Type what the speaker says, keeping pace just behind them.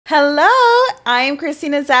Hello, I'm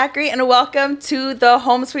Kristina, Zachary, and welcome to the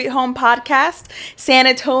Home Sweet Home podcast, San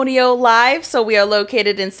Antonio Live. So we are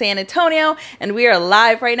located in San Antonio, and we are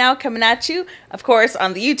live right now coming at you. Of course,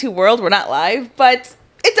 on the YouTube world, we're not live, but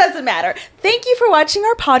it doesn't matter. Thank you for watching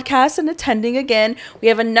our podcast and attending again. We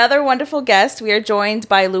have another wonderful guest. We are joined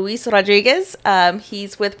by Luis Rodriguez.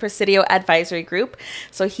 He's with Presidio Advisory Group.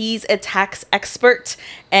 So he's a tax expert.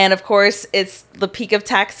 And of course, it's the peak of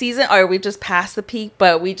tax season, or we've just passed the peak,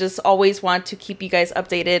 but we just always want to keep you guys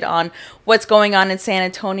updated on what's going on in San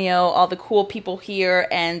Antonio, all the cool people here,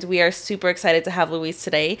 and we are super excited to have Luis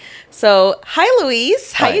today. So, hi,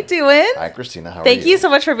 Luis. How you doing? Hi, Kristina. How are you? Thank you so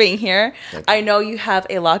much for being here. I know you have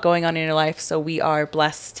a lot going on in your life, so we are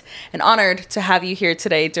blessed and honored to have you here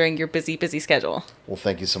today during your busy schedule. Well,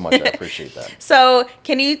 thank you so much. I appreciate that. So,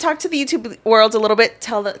 can you talk to the YouTube world a little bit?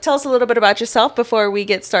 Tell us a little bit about yourself before we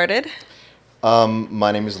get started.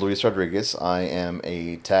 My name is Luis Rodriguez. I am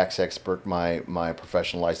a tax expert. My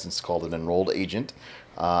professional license is called an enrolled agent.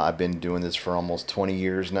 I've been doing this for almost 20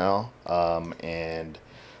 years now, and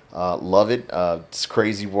love it. It's a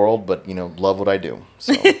crazy world, but love what I do.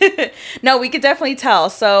 So. No, we could definitely tell.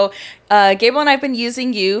 So, Gable and I have been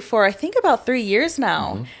using you for I think about 3 years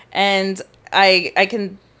now, and I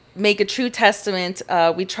can make a true testament.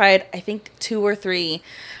 We tried, I think, 2 or 3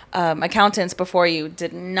 accountants before you,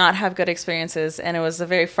 did not have good experiences, and it was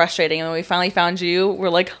very frustrating. And when we finally found you, we're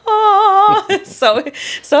like, so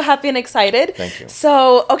happy and excited. Thank you.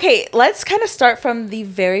 So, okay, let's kind of start from the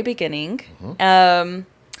very beginning.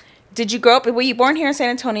 Did you grow up? Were you born here in San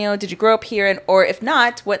Antonio? Did you grow up here? And or if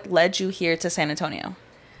not, what led you here to San Antonio?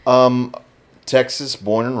 Texas,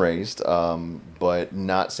 born and raised, but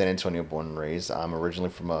not San Antonio, born and raised. I'm originally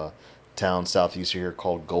from a town southeast here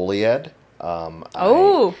called Goliad.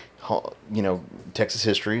 Texas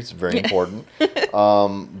history is very important.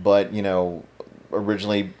 But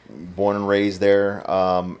originally born and raised there,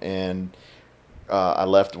 and I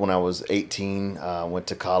left when I was 18. Went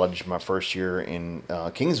to college my first year in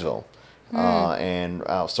Kingsville, and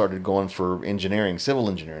I started going for engineering, civil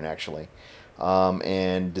engineering actually.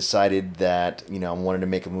 And decided that, I wanted to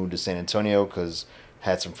make a move to San Antonio because I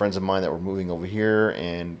had some friends of mine that were moving over here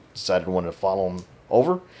and decided I wanted to follow them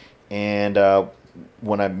over. And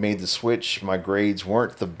when I made the switch, my grades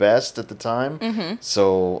weren't the best at the time.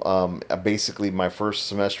 So basically my first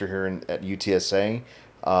semester here at UTSA,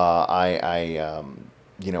 I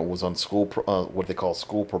was on school, what they call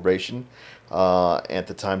school probation at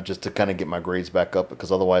the time, just to kind of get my grades back up,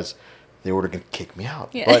 because otherwise they were going to kick me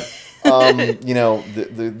out. Yeah. But,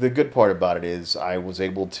 the good part about it is I was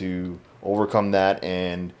able to overcome that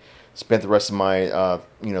and spent the rest of my,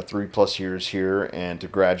 3+ years here, and to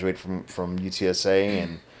graduate from UTSA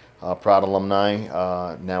and proud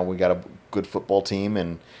alumni. Now we got a good football team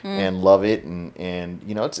and love it. And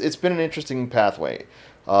it's been an interesting pathway.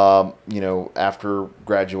 After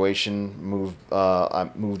graduation, I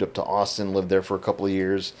moved up to Austin, lived there for a couple of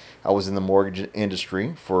years. I was in the mortgage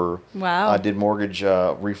industry I did mortgage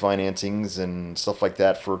refinancings and stuff like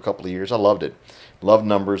that for a couple of years. I loved it. Love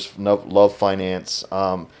numbers, love finance.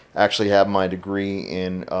 Actually have my degree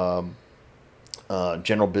in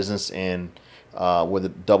general business and with a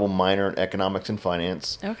double minor in economics and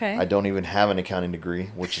finance. Okay. I don't even have an accounting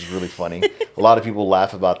degree, which is really funny. A lot of people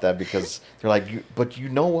laugh about that because they're like, but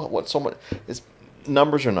what so much, it's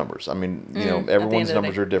numbers are numbers. I mean, everyone's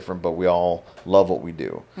numbers are different, but we all love what we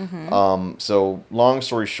do. So long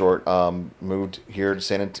story short, moved here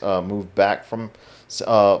to moved back from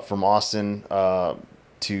Austin,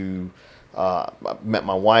 to met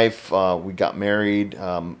my wife. We got married,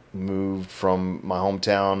 moved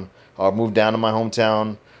down to my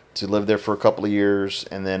hometown to live there for a couple of years.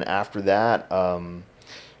 And then after that,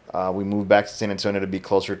 we moved back to San Antonio to be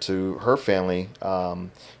closer to her family,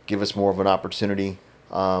 give us more of an opportunity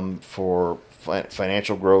for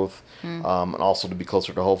financial growth, and also to be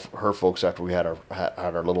closer to her folks after we had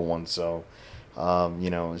our little one. So,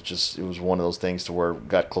 it was one of those things to where we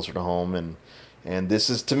got closer to home, and this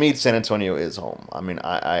is, to me, San Antonio is home. I mean,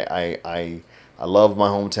 I love my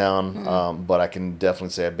hometown, but I can definitely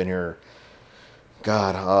say I've been here,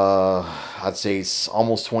 I'd say it's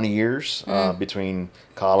almost 20 years between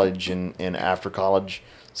college and after college.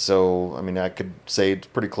 So, I mean, I could say it's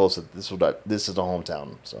pretty close that this is the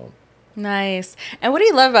hometown. So nice. And what do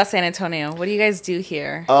you love about San Antonio? What do you guys do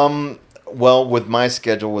here? Well, with my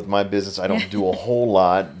schedule, with my business, I don't do a whole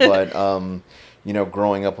lot, but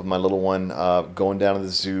growing up with my little one, going down to the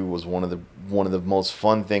zoo was one of the most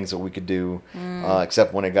fun things that we could do,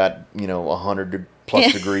 except when it got 100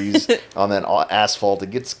 plus degrees on that asphalt. It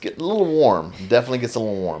gets a little warm. Definitely gets a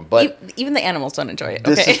little warm. But even the animals don't enjoy it.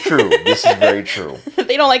 This is true. This is very true.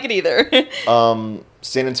 They don't like it either.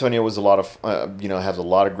 San Antonio was a lot of, has a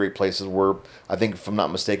lot of great places. I think, if I'm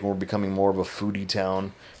not mistaken, we're becoming more of a foodie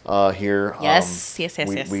town here. Yes.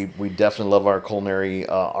 We definitely love our culinary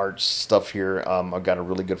arts stuff here. I've got a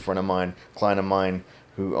really good friend of mine, client of mine,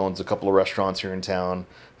 who owns a couple of restaurants here in town.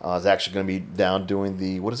 Is actually going to be down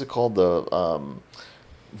doing what is it called?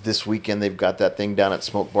 This weekend they've got that thing down at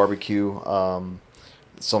Smoke Barbecue.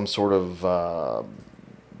 Some sort of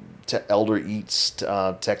Elder Eats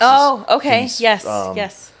Texas. Oh, okay. Feast.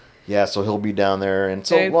 Yes. Yeah, so he'll be down there. And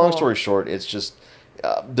so, Very long cool. story short, it's just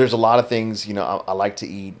there's a lot of things. I like to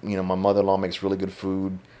eat. My mother-in-law makes really good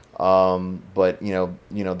food. But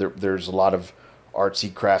there's a lot of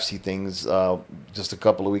artsy, craftsy things. Just a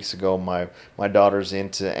couple of weeks ago, my daughter's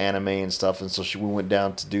into anime and stuff, and so we went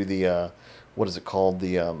down to do the what is it called?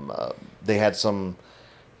 They had some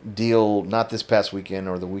deal, not this past weekend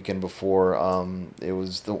or the weekend before. It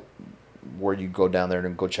was where you go down there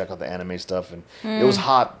and go check out the anime stuff, and it was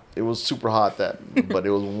hot. It was super hot but it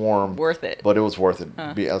was warm. Worth it. But it was worth it.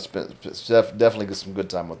 I spent definitely get some good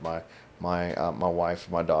time with my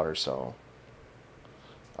wife, my daughter. So,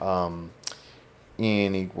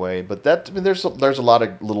 anyway, but there's a lot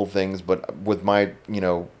of little things. But with my,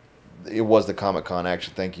 it was the Comic-Con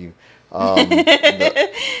actually. Thank you.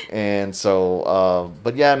 And so,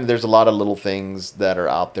 but yeah, there's a lot of little things that are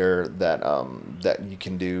out there that you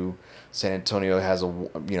can do. San Antonio has a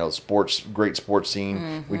great sports scene.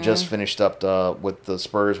 Mm-hmm. We just finished up with the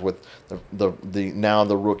Spurs with the now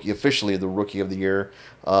the rookie, officially the rookie of the year,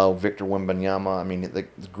 Victor Wembanyama. I mean, the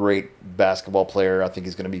great basketball player. I think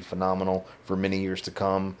he's going to be phenomenal for many years to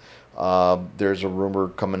come. There's a rumor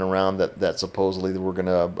coming around that supposedly we're going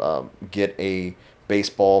to get a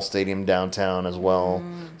baseball stadium downtown as well.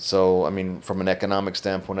 So, I mean, from an economic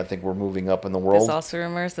standpoint, I think we're moving up in the world. There's also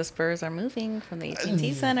rumors the Spurs are moving from the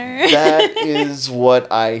AT&T Center. That is what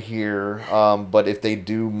I hear. But if they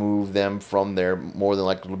do move them from there, more than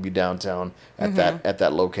likely it'll be downtown at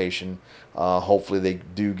that location. Hopefully they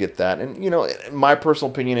do get that. And my personal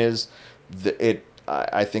opinion is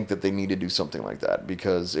I think that they need to do something like that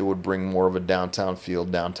because it would bring more of a downtown feel,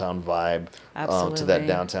 downtown vibe to that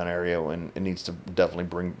downtown area, and it needs to definitely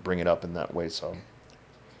bring it up in that way. So,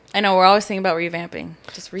 I know we're always thinking about revamping,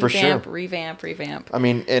 just revamp. revamp. I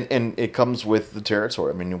mean, and it comes with the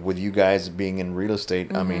territory. I mean, with you guys being in real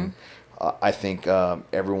estate, I mean, I think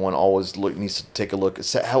everyone always needs to take a look.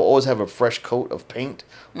 Always have a fresh coat of paint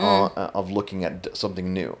of looking at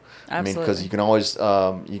something new. Absolutely. I mean, because you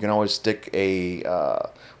can always stick a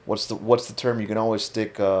what's the term? You can always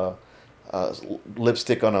stick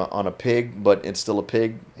lipstick on a pig, but it's still a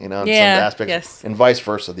pig. In some aspects, yes. And vice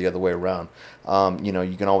versa, the other way around.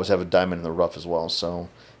 You can always have a diamond in the rough as well. So.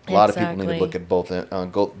 A lot of people need to look at both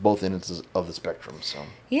ends of the spectrum. So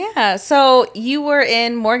yeah. So you were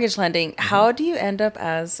in mortgage lending. How do you end up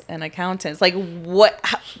as an accountant? Like,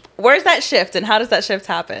 where's that shift, and how does that shift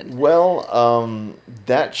happen? Well,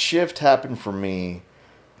 that shift happened for me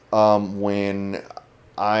when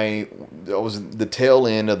I was the tail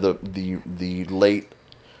end of the late,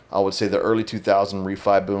 I would say the early 2000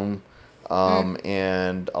 refi boom.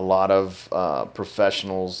 And a lot of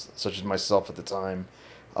professionals, such as myself at the time,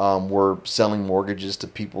 were selling mortgages to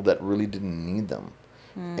people that really didn't need them.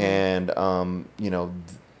 And,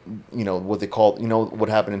 what they call, what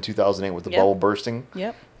happened in 2008 with the bubble bursting.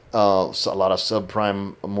 Yep. So a lot of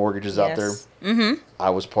subprime mortgages out there. Mm-hmm. I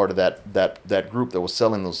was part of that group that was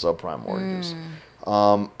selling those subprime mortgages.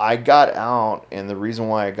 I got out, and the reason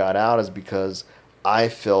why I got out is because I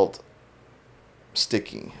felt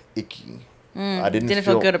sticky, icky. I didn't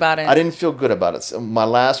feel good about it. I didn't feel good about it. So my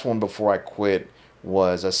last one before I quit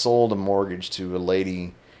was I sold a mortgage to a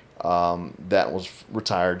lady that was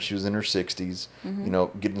retired. She was in her 60s,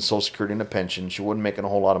 getting Social Security and a pension. She wasn't making a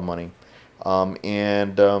whole lot of money.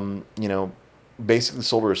 Basically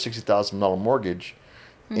sold her a $60,000 mortgage.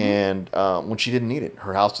 And when she didn't need it,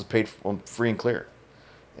 her house was paid free and clear.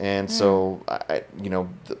 And so,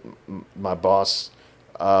 my boss,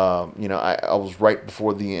 I was right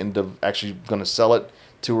before the end of actually going to sell it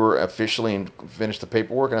to her officially and finish the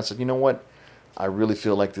paperwork. And I said, you know what? I really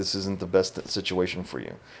feel like this isn't the best situation for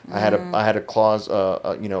you. I had a clause,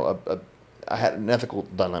 I had an ethical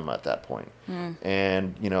dilemma at that point.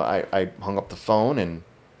 And, I hung up the phone and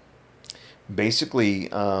basically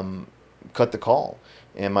cut the call.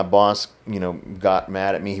 And my boss, got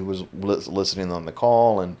mad at me. He was listening on the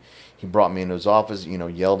call, and he brought me into his office,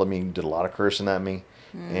 yelled at me, did a lot of cursing at me.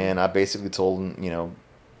 And I basically told him,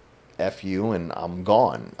 F you and I'm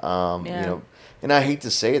gone. You know, and I hate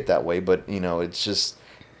to say it that way, but you know, it's just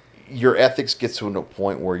your ethics gets to a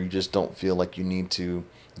point where you just don't feel like you need to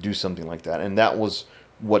do something like that. And that was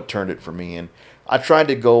what turned it for me. And I tried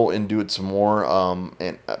to go and do it some more,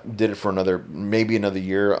 and did it for maybe another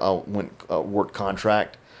year. Went worked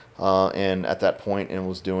contract, and at that point, and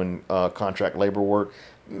was doing contract labor work.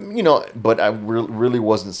 You know, but I really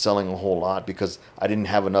wasn't selling a whole lot because I didn't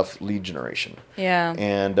have enough lead generation. Yeah.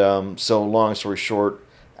 And so, long story short,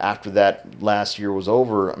 after that last year was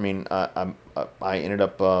over, I mean, I ended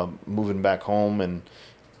up moving back home. And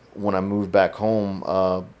when I moved back home,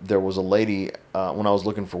 there was a lady, when I was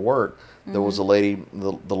looking for work, there was a lady,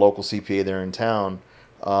 the local CPA there in town,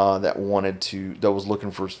 that was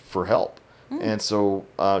looking for help. And so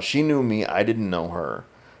she knew me. I didn't know her.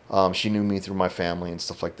 She knew me through my family and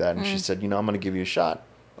stuff like that. And she said, you know, I'm going to give you a shot.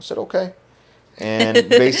 I said, okay. And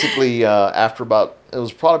basically, after it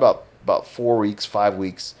was probably about 4 weeks, 5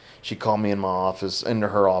 weeks, she called me into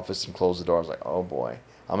her office and closed the door. I was like, oh boy,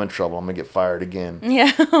 I'm in trouble. I'm going to get fired again.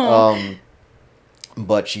 Yeah.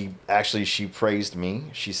 But she praised me.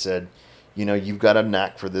 She said, you know, you've got a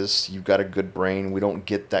knack for this. You've got a good brain. We don't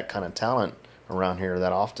get that kind of talent around here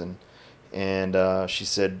that often. And she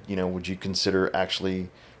said, you know, would you consider actually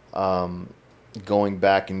going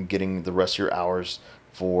back and getting the rest of your hours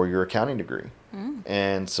for your accounting degree?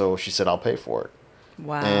 And so she said, I'll pay for it.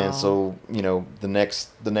 Wow. And so, you know, the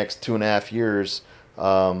next 2.5 years,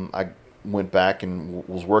 I went back and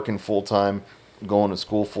was working full time, going to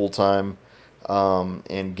school full time,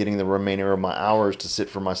 and getting the remainder of my hours to sit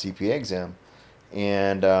for my CPA exam.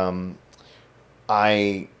 And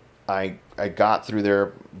I got through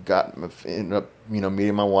there, ended up, you know,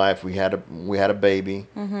 meeting my wife. We had a baby,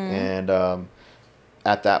 and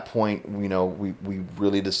at that point, you know, we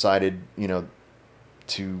really decided, you know,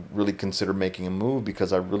 to really consider making a move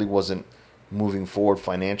because I really wasn't moving forward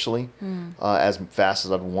financially as fast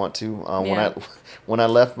as I'd want to. When I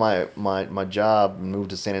left my job and moved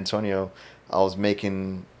to San Antonio, I was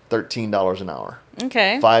making $13 an hour.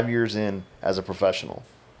 Okay. 5 years in as a professional.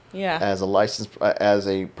 Yeah. As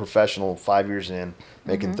a professional, 5 years in,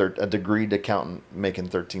 making a degreed accountant, making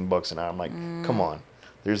 $13 an hour. I'm like, come on,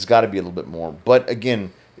 there's got to be a little bit more. But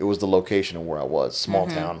again, it was the location of where I was, small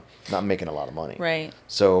town, not making a lot of money. Right.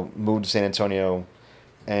 So moved to San Antonio,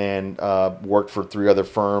 and worked for 3 other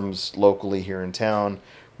firms locally here in town.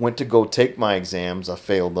 Went to go take my exams. I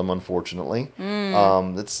failed them, unfortunately.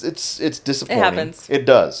 It's disappointing. It happens. It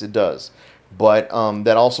does. But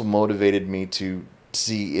that also motivated me to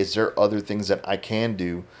see, is there other things that I can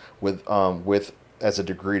do with as a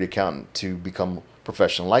degreed accountant to become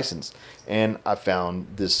professional licensed. And I found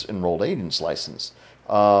this enrolled agent's license.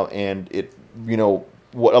 And it, you know,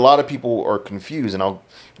 what a lot of people are confused, and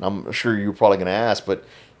I'm sure you're probably going to ask, but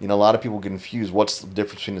you know, a lot of people get confused. What's the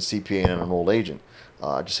difference between a CPA and an enrolled agent?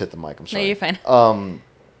 I just hit the mic. I'm sorry. No, you're fine.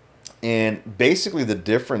 And basically, the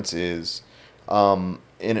difference is, from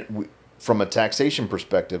a taxation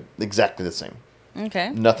perspective, exactly the same. Okay.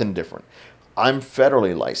 Nothing different. I'm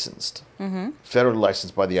federally licensed. Federally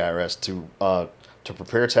licensed by the IRS to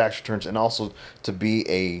prepare tax returns and also to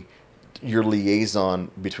be your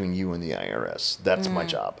liaison between you and the IRS. That's my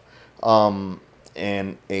job.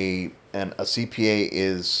 And a CPA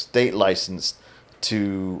is state licensed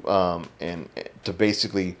to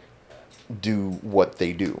basically do what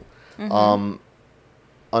they do.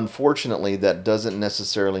 Unfortunately, that doesn't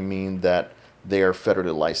necessarily mean that they are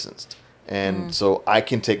federally licensed. And so I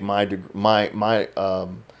can take my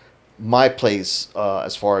place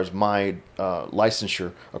as far as my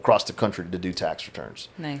licensure across the country to do tax returns.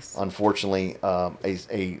 Nice. Unfortunately, a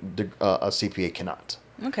CPA cannot.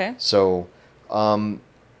 Okay. So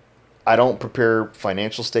I don't prepare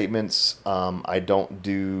financial statements. I don't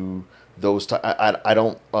do those. I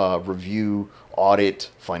don't review,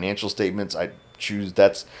 audit financial statements. I choose.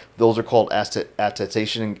 Those are called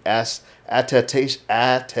attestation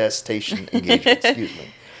engagements. Excuse me.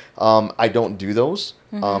 I don't do those,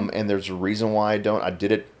 and there's a reason why I don't. I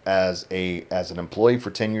did it as an employee for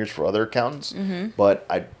 10 years for other accountants, but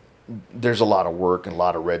there's a lot of work and a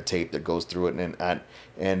lot of red tape that goes through it,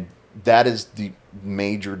 and that is the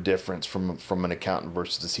major difference from an accountant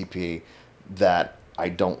versus a CPA that I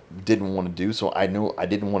didn't want to do. So I knew I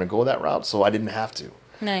didn't want to go that route, so I didn't have to.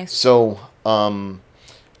 Nice. So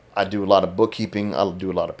I do a lot of bookkeeping. I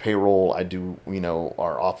do a lot of payroll. I do,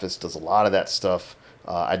 our office does a lot of that stuff.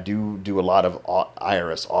 I do a lot of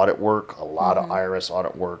IRS audit work,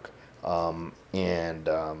 a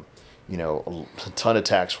ton of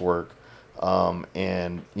tax work.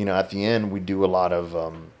 And at the end, we do a lot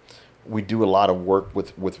of work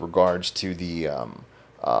with regards to the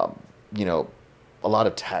you know, a lot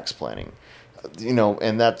of tax planning. You know,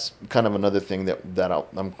 and that's kind of another thing we're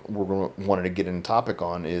going to wanted to get in topic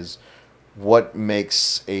on is what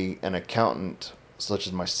makes an accountant such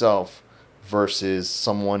as myself versus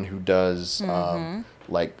someone who does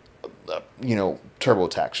like you know,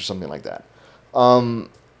 TurboTax or something like that.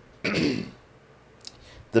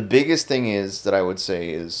 The biggest thing is that I would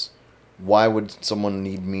say is, why would someone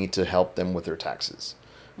need me to help them with their taxes?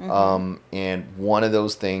 And one of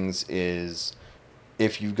those things is,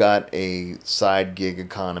 if you've got a side gig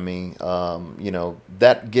economy, you know,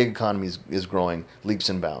 that gig economy is growing leaps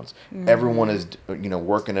and bounds. Everyone is, you know,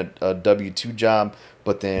 working a W-2 job,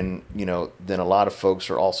 but then, you know, then a lot of folks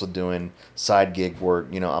are also doing side gig work.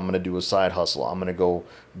 You know, I'm going to do a side hustle. I'm going to go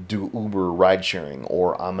do Uber ride sharing,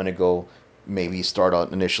 or I'm going to go maybe start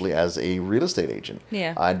out initially as a real estate agent.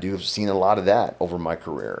 Yeah. I do have seen a lot of that over my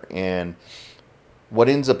career. And what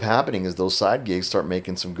ends up happening is those side gigs start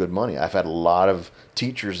making some good money. I've had a lot of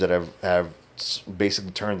teachers that have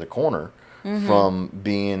basically turned the corner from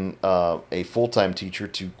being a full-time teacher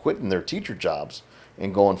to quitting their teacher jobs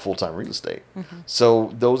and going full-time real estate.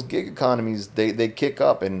 So those gig economies, they kick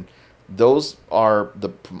up, and those are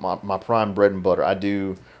my prime bread and butter. I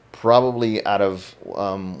do probably out of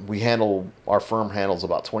our firm handles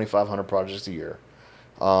about 2,500 projects a year,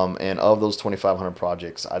 and of those 2,500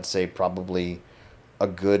 projects, I'd say probably a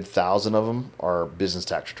good 1,000 of them are business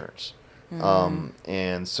tax returns.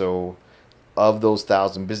 And so of those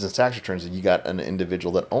 1,000 business tax returns, you got an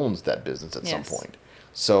individual that owns that business at some point.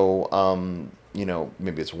 So, you know,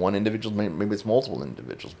 maybe it's one individual, maybe it's multiple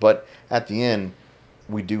individuals. But at the end,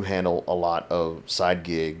 we do handle a lot of side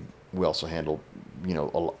gig. We also handle, you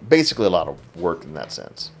know, basically a lot of work in that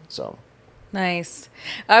sense. So. Nice.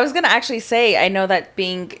 I was going to actually say, I know that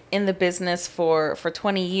being in the business for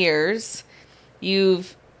 20 years,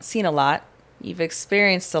 you've seen a lot. You've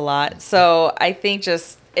experienced a lot. So I think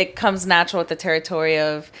just it comes natural with the territory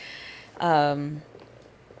of the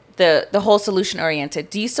whole solution oriented.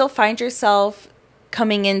 Do you still find yourself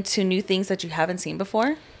coming into new things that you haven't seen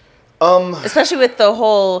before? Especially with the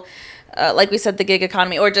whole, like we said, the gig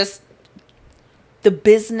economy, or just the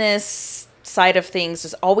business side of things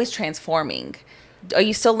is always transforming. Are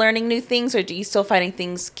you still learning new things, or do you still finding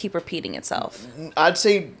things keep repeating itself? I'd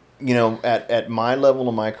say, you know, at my level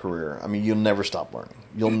of my career, I mean, you'll never stop learning.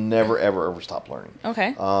 You'll never, ever stop learning. Okay.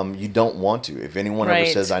 You don't want to. If anyone ever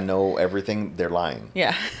says, I know everything, they're lying.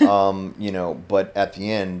 Yeah. You know, but at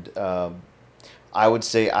the end, I would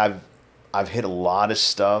say I've hit a lot of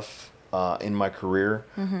stuff in my career.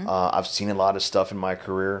 I've seen a lot of stuff in my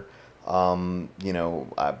career. You know,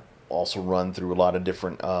 I've also run through a lot of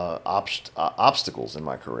different obstacles in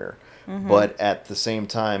my career. But at the same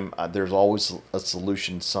time, there's always a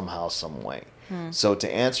solution somehow, some way. So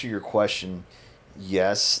to answer your question,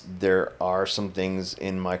 yes, there are some things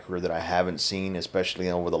in my career that I haven't seen,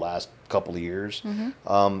 especially over the last couple of years.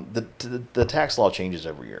 The tax law changes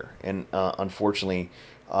every year. And unfortunately,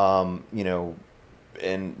 you know,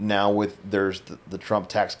 and now there's the Trump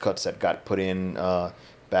tax cuts that got put in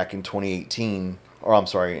back in 2018, or I'm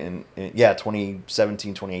sorry, in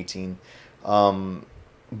 2017, 2018,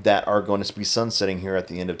 that are going to be sunsetting here at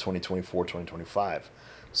the end of 2024, 2025.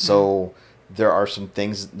 So there are some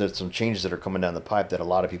changes that are coming down the pipe that a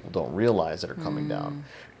lot of people don't realize that are coming down.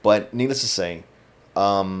 But needless to say,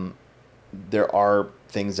 there are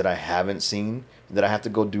things that I haven't seen that I have to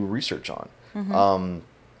go do research on.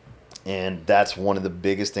 And that's one of the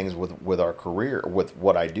biggest things with our career, with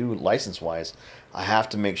what I do license-wise. I have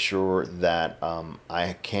to make sure that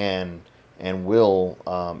I can and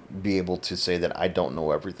will be able to say that I don't know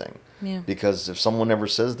everything. Yeah. Because if someone ever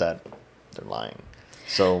says that, they're lying.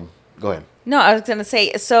 So go ahead. No, I was going to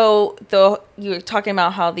say, so you were talking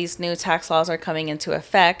about how these new tax laws are coming into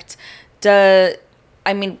effect. I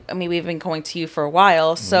mean, we've been going to you for a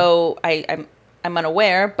while, so I'm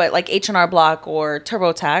unaware, but like H&R Block or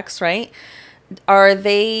TurboTax, right? Are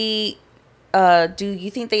they, do you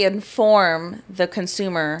think they inform the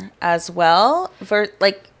consumer as well?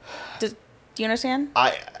 Do you understand?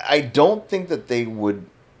 I don't think that they would,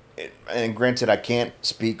 and granted, I can't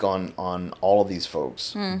speak on all of these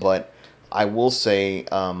folks, but I will say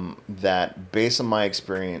that based on my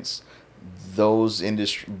experience,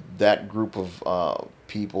 that group of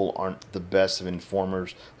people aren't the best of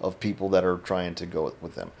informers of people that are trying to go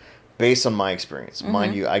with them. Based on my experience,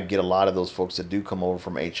 mind you, I get a lot of those folks that do come over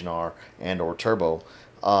from H&R and or Turbo,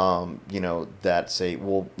 you know, that say,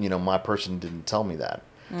 well, you know, my person didn't tell me that.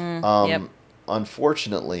 Yep.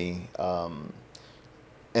 Unfortunately, and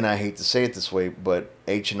I hate to say it this way, but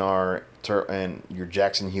H&R and your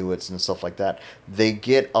Jackson Hewitts and stuff like that, they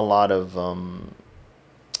get a lot of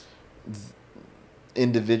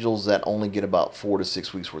individuals that only get about 4 to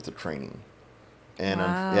 6 weeks worth of training. And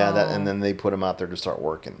Wow. and then they put them out there to start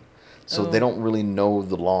working. So they Oh. don't really know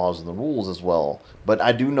the laws and the rules as well. But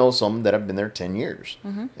I do know some that have been there 10 years.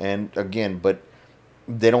 And again, but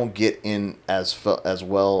they don't get in as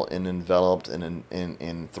well and enveloped and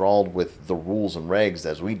enthralled with the rules and regs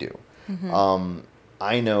as we do.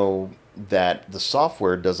 I know that the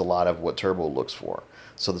software does a lot of what Turbo looks for.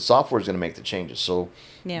 So the software is going to make the changes. So,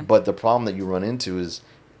 Yeah. but the problem that you run into is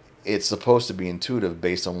it's supposed to be intuitive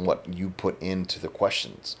based on what you put into the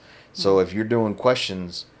questions. So if you're doing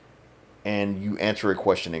questions and you answer a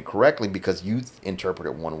question incorrectly because you interpret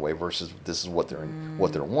it one way versus this is what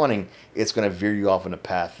they're wanting, it's going to veer you off in a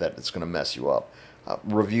path that it's going to mess you up.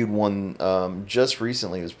 Reviewed one just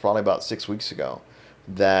recently. It was probably about 6 weeks ago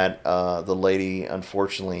that the lady,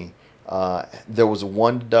 unfortunately, there was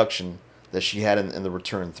one deduction that she had in the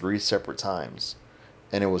return 3 separate times,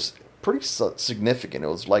 and it was pretty significant. It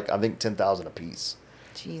was like, I think, 10,000 a piece.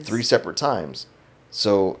 Jeez. 3 separate times.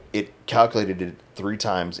 So it calculated it 3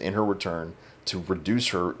 times in her return to reduce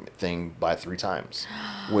her thing by 3 times,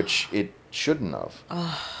 which it shouldn't have.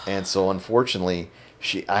 And so unfortunately,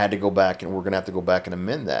 I had to go back, and we're going to have to go back and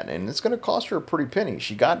amend that. And it's going to cost her a pretty penny.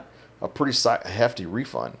 She got a pretty hefty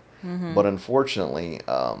refund. But unfortunately,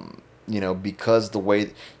 because the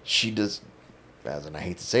way she does, and I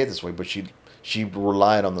hate to say it this way, but she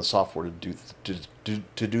relied on the software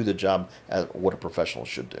to do the job as what a professional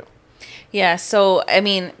should do. Yeah, so I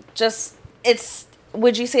mean,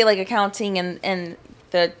 would you say like accounting and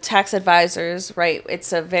the tax advisors, right?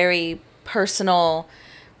 It's a very personal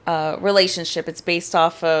relationship. It's based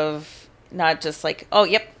off of not just like, oh,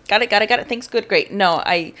 yep, got it. Thanks, good, great. No, what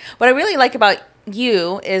I really like about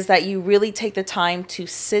you is that you really take the time to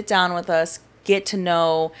sit down with us, get to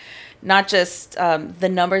know not just the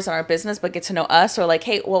numbers in our business, but get to know us. Or like,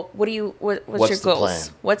 hey, well, what's your goals? Plan?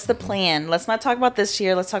 What's the plan? Let's not talk about this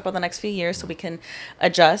year. Let's talk about the next few years so we can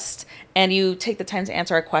adjust. And you take the time to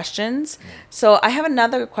answer our questions. So I have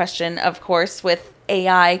another question, of course, with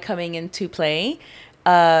AI coming into play.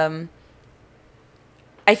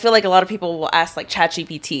 I feel like a lot of people will ask like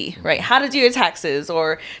ChatGPT, right? How to do your taxes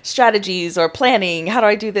or strategies or planning. How do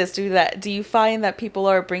I do this, do that? Do you find that people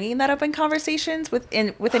are bringing that up in conversations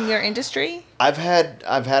within your industry? I've had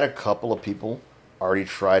a couple of people already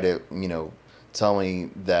try to, tell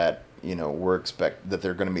me that, that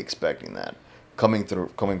they're going to be expecting that coming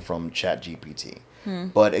from ChatGPT.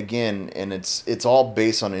 But again, and it's all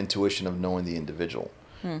based on intuition of knowing the individual.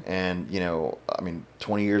 And,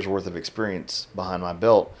 20 years worth of experience behind my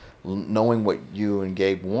belt, knowing what you and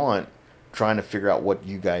Gabe want, trying to figure out what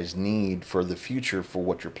you guys need for the future for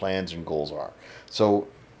what your plans and goals are. So,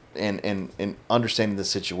 and understanding the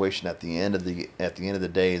situation at the end of the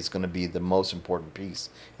day is going to be the most important piece,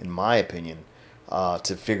 in my opinion,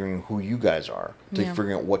 to figuring who you guys are, to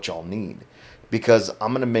figuring out what y'all need. Because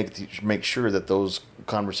I'm going to make sure that those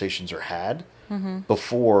conversations are had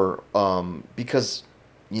before, because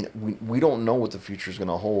we don't know what the future is going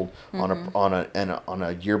to hold on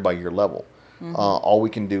a year by year level. All we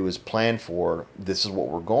can do is plan for this is what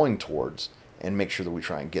we're going towards and make sure that we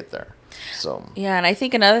try and get there. So yeah, and I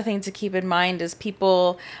think another thing to keep in mind is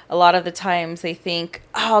people a lot of the times they think,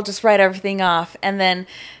 oh, I'll just write everything off, and then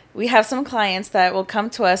we have some clients that will come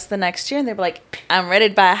to us the next year and they're like, I'm ready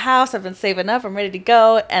to buy a house. I've been saving up. I'm ready to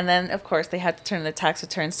go. And then, of course, they have to turn the tax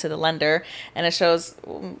returns to the lender, and it shows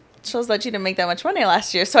that you didn't make that much money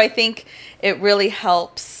last year. So I think it really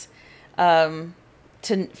helps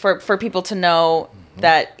for people to know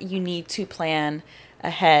that you need to plan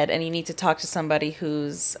ahead and you need to talk to somebody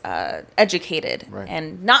who's educated, right.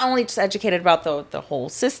 And not only just educated about the whole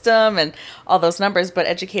system and all those numbers, but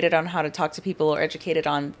educated on how to talk to people or educated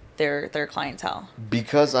on their clientele.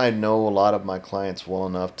 Because I know a lot of my clients well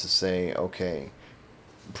enough to say, okay,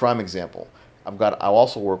 prime example, I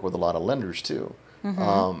also work with a lot of lenders too.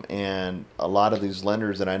 And a lot of these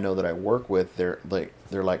lenders that I know that I work with, they're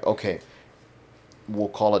like, okay, we'll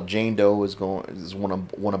call it Jane Doe is want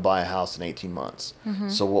to buy a house in 18 months.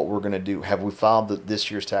 So what we're going to do, have we filed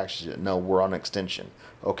this year's taxes yet? No, we're on extension.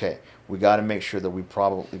 Okay, we got to make sure that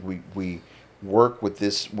we work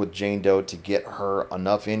with Jane Doe to get her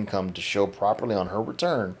enough income to show properly on her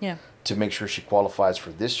return. Yeah. To make sure she qualifies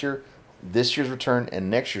for this year's return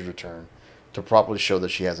and next year's return, to properly show that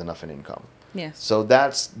she has enough in income. Yes. So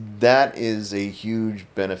that is a huge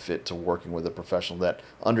benefit to working with a professional that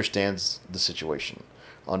understands the situation,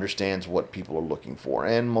 understands what people are looking for,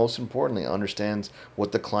 and most importantly, understands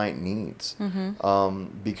what the client needs.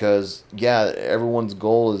 Because everyone's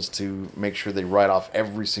goal is to make sure they write off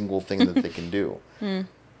every single thing that they can do.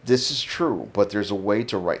 This is true, but there's a way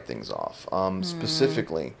to write things off.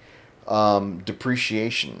 Specifically,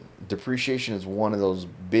 depreciation. Depreciation is one of those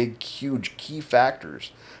big, huge key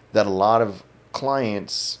factors that a lot of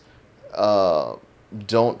clients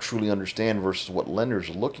don't truly understand versus what lenders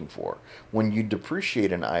are looking for. When you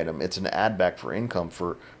depreciate an item, it's an add back for income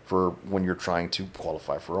for when you're trying to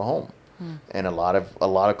qualify for a home. And a lot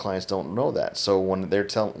of clients don't know that. So when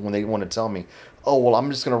they want to tell me, oh well,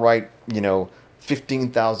 I'm just going to write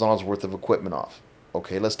 $15,000 worth of equipment off.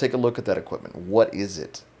 Okay, let's take a look at that equipment. What is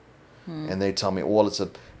it? And they tell me, well, it's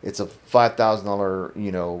a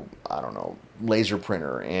 $5,000 I don't know, laser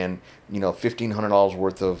printer, and $1,500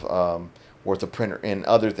 worth of printer and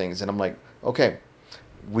other things. And I'm like, okay,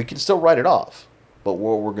 we can still write it off, but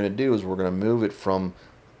what we're going to do is we're going to move it from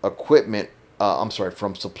equipment.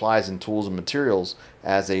 From supplies and tools and materials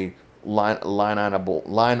as a line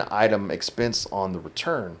item expense on the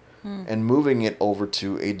return, and moving it over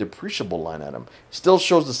to a depreciable line item. Still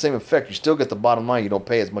shows the same effect. You still get the bottom line. You don't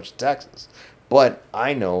pay as much taxes. But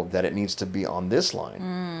I know that it needs to be on this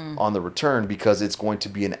line, on the return, because it's going to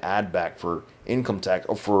be an add back for income tax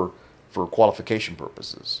or for qualification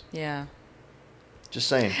purposes. Yeah. Just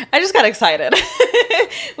saying. I just got excited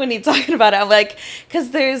when you're talking about it. I'm like,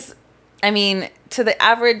 because to the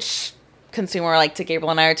average consumer, like to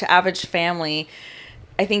Gabriel and I, or to average family,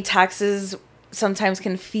 I think taxes sometimes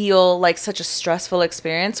can feel like such a stressful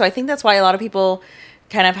experience. So I think that's why a lot of people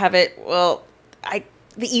kind of have it, the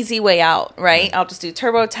easy way out, right? Yeah. I'll just do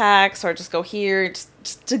TurboTax or just go here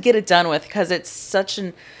just to get it done with, because it's such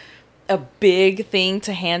a big thing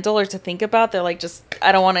to handle or to think about. They're like,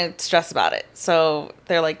 I don't want to stress about it. So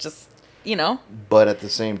they're like, But at the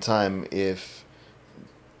same time, if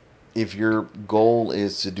your goal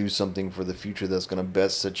is to do something for the future that's going to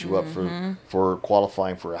best set you up for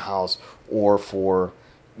qualifying for a house, or for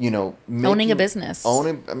owning a business,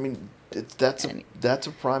 that's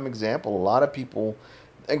a prime example. A lot of people,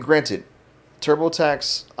 and granted,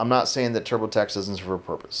 TurboTax, I'm not saying that TurboTax doesn't serve a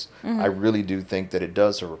purpose. I really do think that it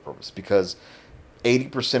does serve a purpose, because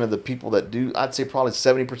 80% of the people that do, I'd say probably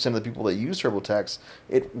 70% of the people that use TurboTax,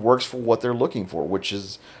 it works for what they're looking for, which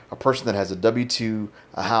is a person that has a W-2,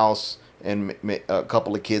 a house, and a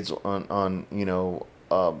couple of kids on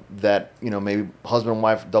that, maybe husband and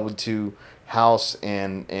wife, W-2, house,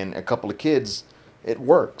 and a couple of kids, it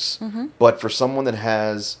works. But for someone that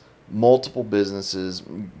has multiple businesses,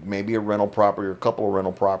 maybe a rental property or a couple of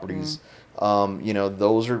rental properties,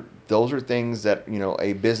 those are things that,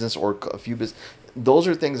 a business or a few business, those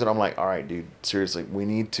are things that I'm like, all right, dude, seriously, we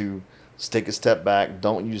need to take a step back.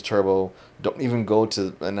 Don't use Turbo. Don't even go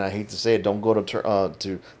to, and I hate to say it, don't go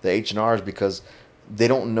to the H&Rs, because they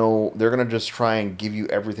don't know. They're going to just try and give you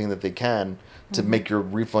everything that they can to make your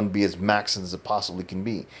refund be as max as it possibly can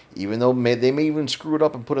be, even though they may even screw it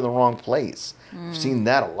up and put it in the wrong place. I've seen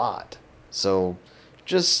that a lot. So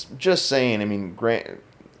just saying,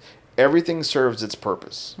 everything serves its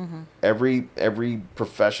purpose. Every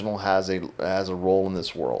professional has a role in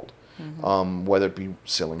this world, whether it be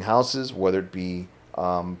selling houses, whether it be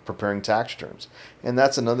preparing tax returns. And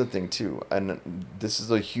that's another thing too. And this is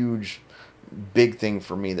a huge, big thing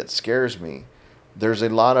for me that scares me. There's a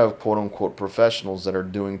lot of quote unquote professionals that are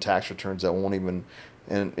doing tax returns that won't even,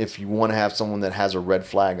 and if you want to have someone that has a red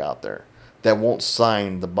flag out there, that won't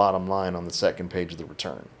sign the bottom line on the second page of the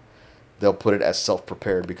return. They'll put it as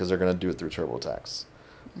self-prepared because they're going to do it through TurboTax.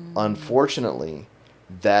 Unfortunately,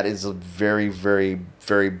 that is a very, very,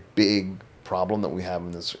 very big problem that we have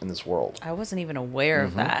in this world. I wasn't even aware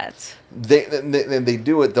of that. They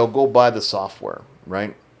do it. They'll go buy the software,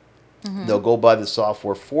 right? They'll go buy the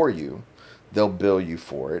software for you. They'll bill you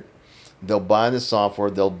for it. They'll buy the software.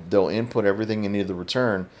 They'll input everything into the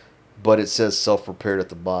return, but it says self-prepared at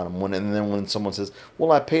the bottom. And then when someone says,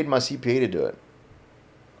 "Well, I paid my CPA to do it,"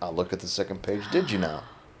 I'll look at the second page. Did you now?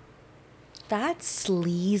 That's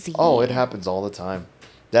sleazy. Oh, it happens all the time.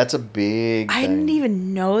 That's a big thing. I didn't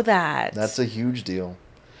even know that. That's a huge deal.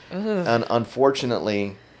 Ugh. And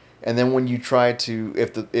unfortunately, and then when you try to,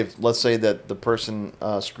 if let's say that the person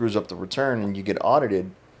screws up the return and you get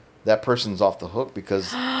audited, that person's off the hook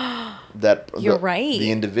because right.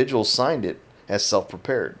 The individual signed it as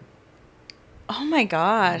self-prepared. Oh my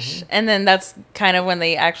gosh. And then that's kind of when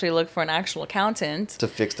they actually look for an actual accountant to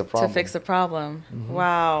fix the problem.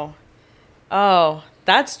 Wow. Oh,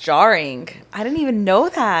 that's jarring. I didn't even know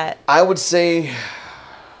that. I would say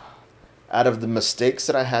out of the mistakes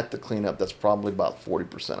that I had to clean up, that's probably about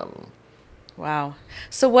 40% of them. Wow.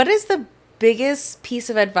 So what is the biggest piece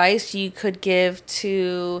of advice you could give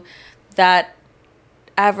to that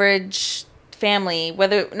average family,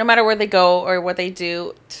 no matter where they go or what they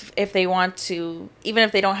do, if they want to, even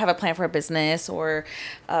if they don't have a plan for a business or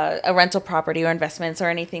a rental property or investments or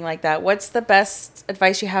anything like that, what's the best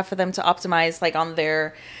advice you have for them to optimize, like on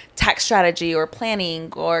their tax strategy or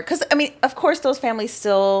planning? Or because I mean, of course, those families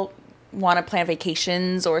still want to plan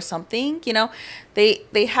vacations or something.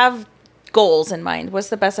 They have goals in mind. What's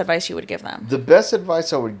the best advice you would give them? The best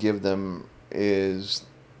advice I would give them is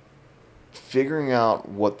figuring out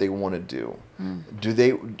what they want to do. Do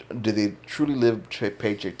they truly live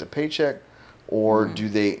paycheck to paycheck, or do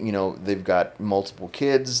they, they've got multiple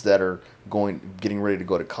kids that are getting ready to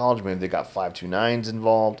go to college? Maybe they got 529s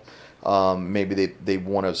involved. Maybe they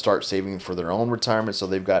want to start saving for their own retirement, so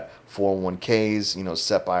they've got 401ks,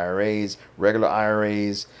 SEP IRAs, regular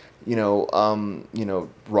IRAs,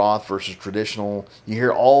 Roth versus traditional. You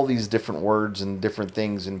hear all these different words and different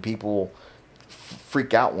things, and people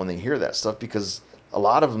freak out when they hear that stuff because a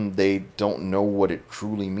lot of them, they don't know what it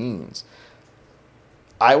truly means.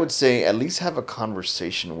 I would say at least have a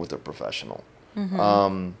conversation with a professional.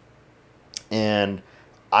 And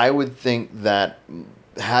I would think that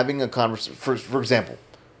having a conversation, for example,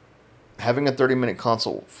 having a 30-minute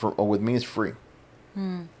consult with me is free.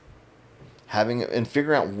 And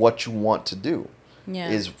figuring out what you want to do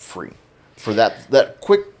is free. For that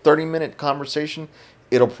quick 30-minute conversation,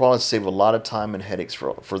 it'll probably save a lot of time and headaches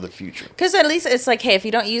for the future. Because at least it's like, hey, if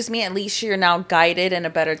you don't use me, at least you're now guided in a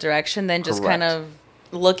better direction than just kind of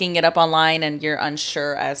looking it up online and you're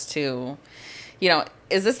unsure as to,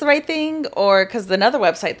 is this the right thing? Or because another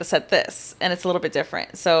website that said this and it's a little bit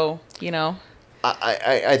different. So,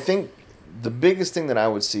 I think the biggest thing that I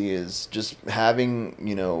would see is just having,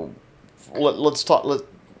 let's talk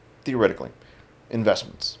theoretically,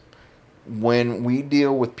 investments. When we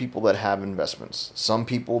deal with people that have investments, some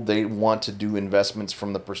people, they want to do investments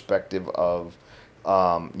from the perspective of,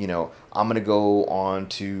 I'm going to go on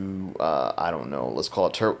to, I don't know, let's call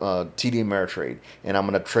it TD Ameritrade, and I'm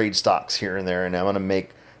going to trade stocks here and there, and I'm going to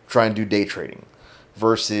try and do day trading.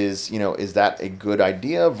 Versus, is that a good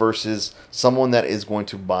idea versus someone that is going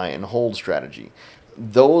to buy and hold strategy?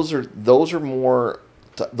 Those are more,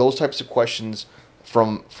 those types of questions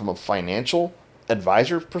from a financial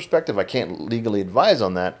advisor perspective. I can't legally advise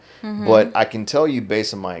on that, but I can tell you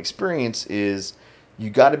based on my experience is you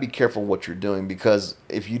got to be careful what you're doing, because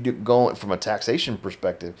if you do go from a taxation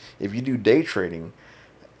perspective, if you do day trading,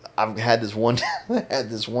 I've had this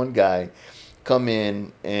one guy come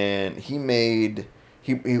in and he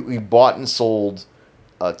bought and sold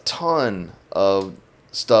a ton of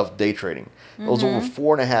stuff day trading. It was over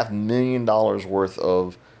 $4.5 million worth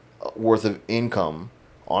of income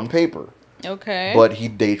on paper. Okay. But he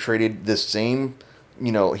day traded the same,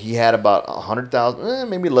 he had about 100,000,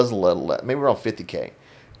 maybe less, maybe around 50K.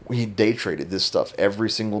 He day traded this stuff every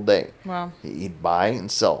single day. Wow. He'd buy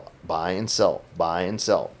and sell, buy and sell, buy and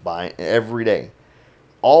sell, buy every day.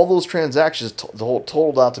 All those transactions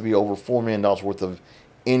totaled out to be over $4 million worth of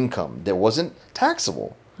income that wasn't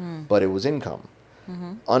taxable, but it was income.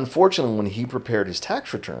 Unfortunately, when he prepared his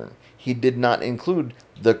tax return, he did not include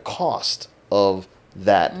the cost of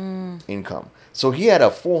that income. So he had a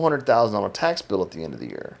 $400,000 tax bill at the end of the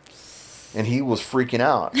year, and he was freaking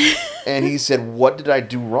out. And he said, "What did I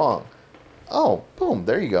do wrong?" Oh, boom,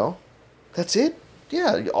 there you go. That's it.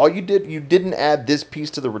 Yeah, all you didn't add this piece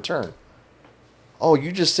to the return. Oh,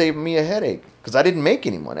 you just saved me a headache because I didn't make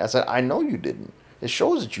any money. I said, I know you didn't. It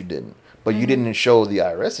shows that you didn't, but you didn't show the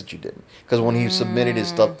IRS that you didn't. Because when he submitted his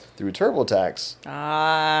stuff through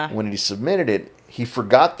TurboTax, when he submitted it, he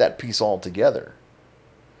forgot that piece altogether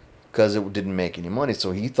because it didn't make any money.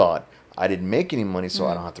 So he thought, I didn't make any money, so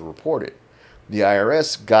I don't have to report it. The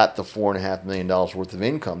IRS got the $4.5 million worth of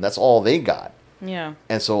income. That's all they got. Yeah.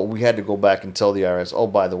 And so we had to go back and tell the IRS, oh,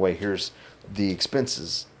 by the way, here's the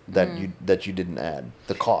expenses that you didn't add,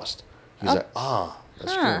 the cost. He's like,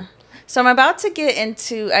 that's true. So I'm about to get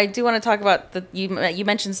into, I do want to talk about, you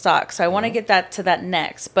mentioned stocks, so I want to get to that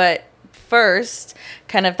next. But first,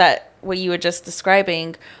 kind of what you were just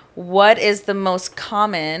describing, what is the most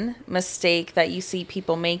common mistake that you see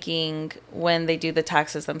people making when they do the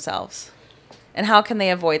taxes themselves? And how can they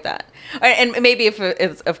avoid that? And maybe if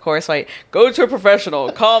it's, of course, like, go to a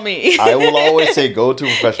professional, call me. I will always say, go to a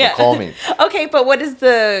professional, call me. Okay, but what is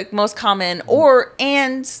the most common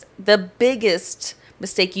and the biggest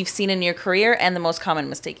mistake you've seen in your career and the most common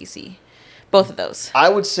mistake you see? Both of those. I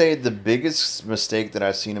would say the biggest mistake that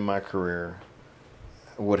I've seen in my career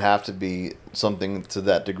would have to be something to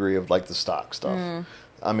that degree of like the stock stuff.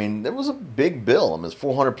 I mean, it was a big bill. I mean, it's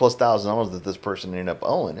 $400,000+ that this person ended up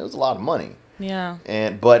owing. It was a lot of money. Yeah.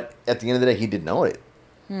 But at the end of the day, he didn't own it.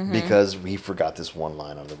 because he forgot this one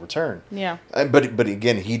line on the return. Yeah. But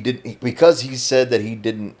again, because he said that he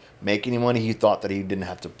didn't make any money. He thought that he didn't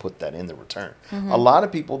have to put that in the return. A lot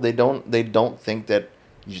of people they don't think that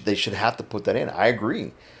they should have to put that in. I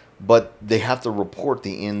agree, but they have to report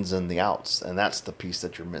the ins and the outs, and that's the piece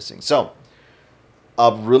that you're missing. So,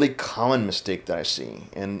 a really common mistake that I see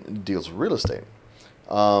and deals with real estate,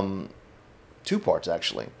 two parts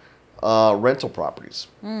actually. Rental properties.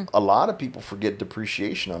 A lot of people forget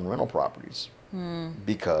depreciation on rental properties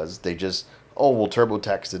because they just,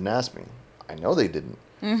 TurboTax didn't ask me. I know they didn't.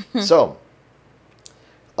 So,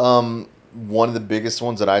 one of the biggest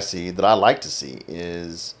ones that I see, that I like to see,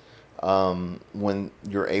 is when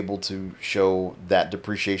you're able to show that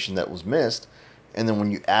depreciation that was missed, and then when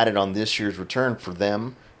you add it on this year's return for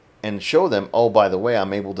them, and show them, oh, by the way,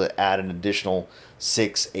 I'm able to add an additional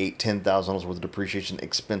 $6,000, $8,000, $10,000 worth of depreciation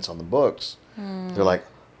expense on the books. They're like,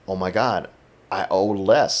 oh my God, I owe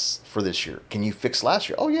less for this year. Can you fix last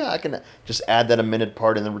year? Oh yeah, I can just add that amended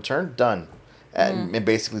part in the return. Done. And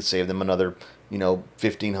basically save them another, $1,500,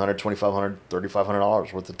 $2,500,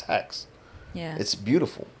 $3,500 worth of tax. Yeah. It's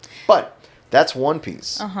beautiful. But that's one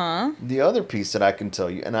piece. The other piece that I can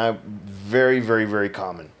tell you, and very, very, very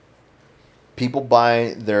common. People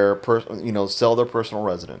buy sell their personal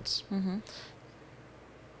residence.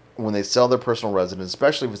 When they sell their personal residence,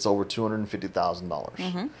 especially if it's over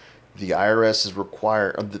 $250,000, the IRS is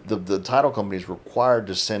required, the title company is required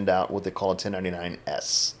to send out what they call a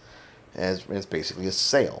 1099-S, as it's basically a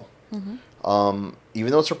sale. Even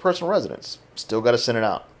though it's a personal residence, still got to send it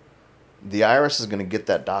out. The IRS is going to get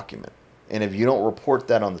that document, and if you don't report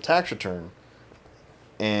that on the tax return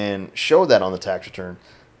and show that on the tax return,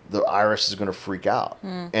 the IRS is going to freak out,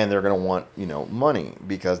 and they're going to want, money,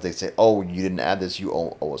 because they say, oh, you didn't add this, you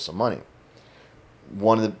owe us some money.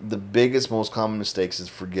 One of the biggest, most common mistakes is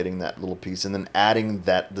forgetting that little piece, and then adding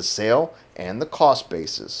the sale and the cost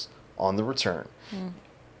basis on the return.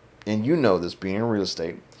 And you know this, being in real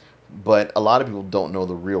estate, but a lot of people don't know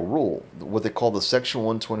the real rule, what they call the Section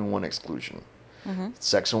 121 exclusion.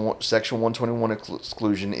 Section 121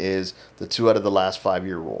 exclusion is the 2 out of the last 5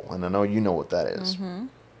 year rule, and I know you know what that is.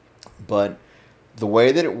 But the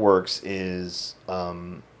way that it works is,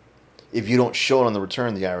 if you don't show it on the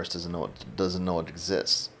return, the IRS doesn't know it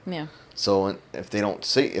exists. Yeah. So if they don't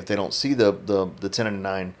see the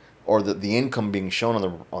 1099 or the income being shown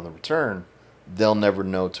on the return, they'll never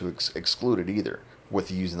know to exclude it either with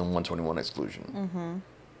using the 121 exclusion.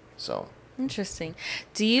 So interesting.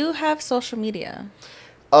 Do you have social media?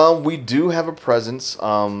 We do have a presence.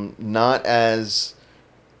 Not as,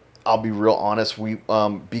 I'll be real honest,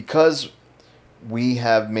 because we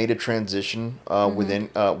have made a transition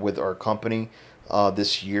with our company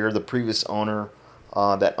this year. The previous owner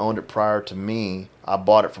that owned it prior to me, I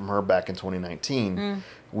bought it from her back in 2019.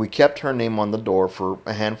 We kept her name on the door for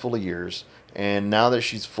a handful of years, and now that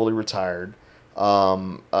she's fully retired,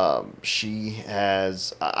 I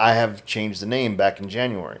have changed the name back in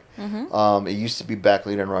January. It used to be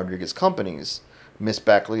Backlita and Rodriguez Companies. Miss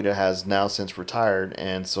Backlita has now since retired,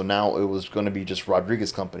 and so now it was going to be just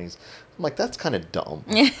Rodriguez Companies. I'm like, that's kind of dumb.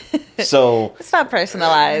 So it's not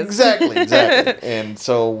personalized. Exactly. And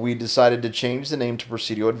so we decided to change the name to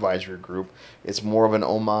Presidio Advisory Group. It's more of an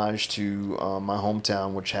homage to my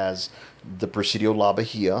hometown, which has the Presidio La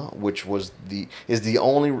Bahia, which is the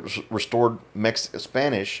only restored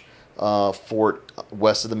Spanish fort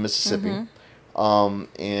west of the Mississippi, and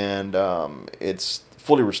it's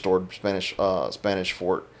fully restored Spanish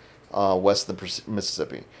fort west of the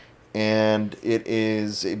Mississippi, and it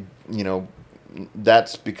is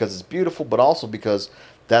that's because it's beautiful, but also because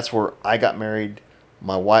that's where I got married.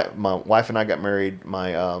 My wife and I got married.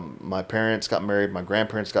 My parents got married. My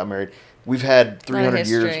grandparents got married. We've had 300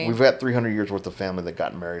 years. We've got 300 years worth of family that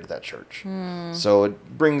got married at that church. So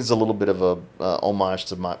it brings a little bit of a homage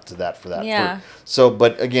to that for that. Yeah.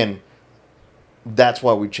 But again, that's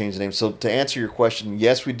why we changed the name. So to answer your question,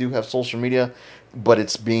 yes, we do have social media, but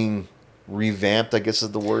it's being revamped, I guess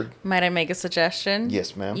is the word. Might I make a suggestion?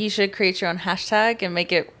 Yes, ma'am. You should create your own hashtag and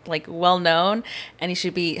make it well known, and you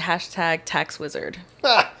should be #TaxWizard.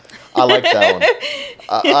 I like that one.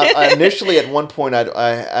 I initially, at one point,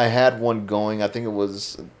 I had one going. I think it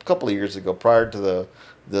was a couple of years ago, prior to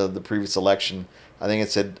the previous election. I think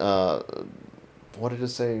it said, what did it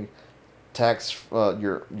say?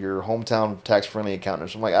 Your hometown tax friendly accountant.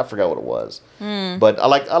 Or something. I forgot what it was. But I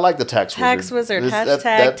like the tax wizard.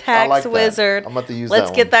 Tax wizard. I'm about to use Let's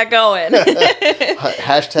that. Let's get that going.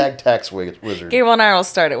 Hashtag tax wizard. Gabriel and I will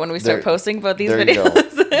start it when we start posting both these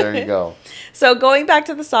videos. There you go. So going back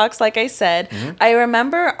to the stocks, like I said, I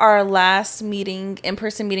remember our last meeting,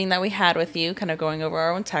 in-person meeting that we had with you, kind of going over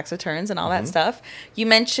our own tax returns and all that stuff. You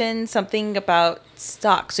mentioned something about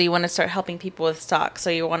stocks. So you want to start helping people with stocks. So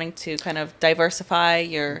you're wanting to kind of diversify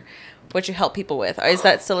what you help people with. Is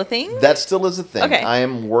that still a thing? That still is a thing. Okay. I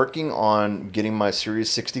am working on getting my Series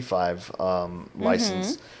 65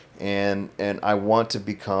 license. And I want to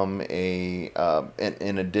become in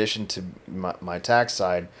addition to my tax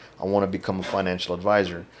side, I want to become a financial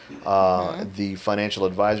advisor. The financial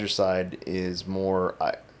advisor side is more,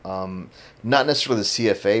 not necessarily the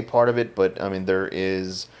CFA part of it, but I mean, there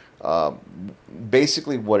is,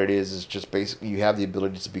 basically what it is just basically you have the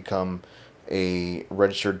ability to become a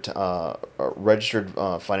registered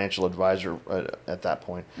financial advisor at that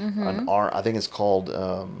point. I think it's called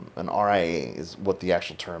an RIA is what the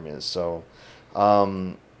actual term is. So,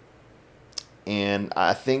 and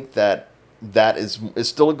I think that is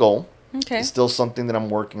still a goal. Okay. It's still something that I'm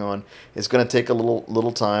working on. It's going to take a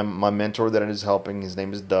little time. My mentor that is helping, his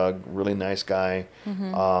name is Doug, really nice guy.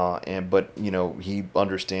 But he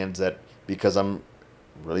understands that because I'm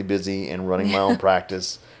really busy and running my own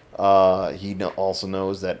practice. He also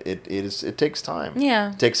knows that it takes time.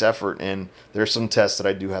 Yeah. It takes effort, and there's some tests that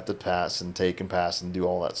I do have to pass and take and pass and do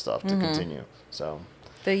all that stuff to continue. So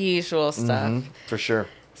the usual stuff. For sure.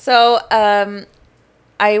 So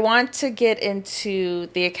I want to get into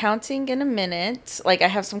the accounting in a minute. Like I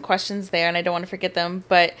have some questions there and I don't want to forget them.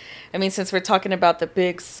 But I mean, since we're talking about the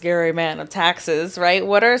big scary man of taxes, right?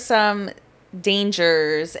 What are some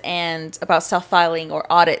dangers and about self-filing or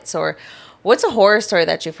audits, or what's a horror story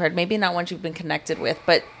that you've heard? Maybe not one you've been connected with,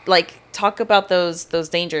 but like talk about those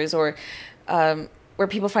dangers, or where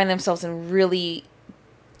people find themselves in really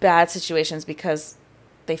bad situations because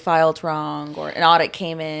they filed wrong or an audit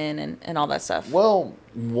came in and all that stuff. Well,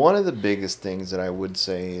 one of the biggest things that I would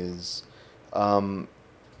say is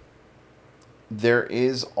there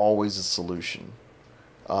is always a solution.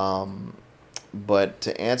 But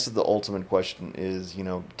to answer the ultimate question is,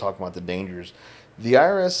 talking about the dangers, the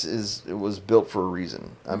IRS was built for a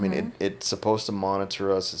reason. I mean, it's supposed to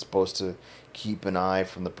monitor us. It's supposed to keep an eye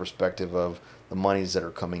from the perspective of the monies that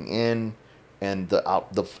are coming in and the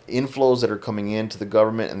inflows that are coming into the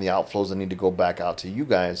government and the outflows that need to go back out to you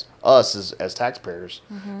guys, us as taxpayers,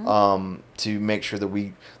 to make sure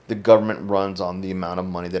that the government runs on the amount of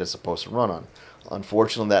money that it's supposed to run on.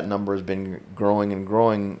 Unfortunately, that number has been growing and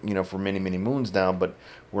growing, for many, many moons now, but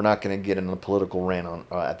we're not going to get in a political rant on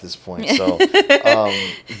at this point. So,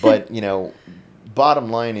 but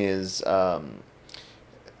bottom line is, the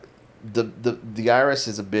IRS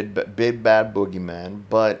is a big bad boogeyman,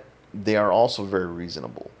 but they are also very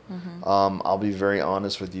reasonable. I'll be very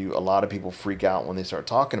honest with you. A lot of people freak out when they start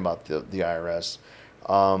talking about the IRS.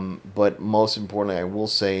 But most importantly, I will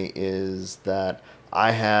say is that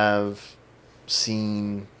I have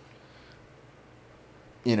seen,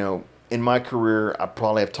 in my career, I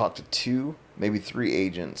probably have talked to 2, maybe 3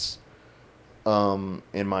 agents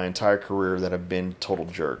in my entire career that have been total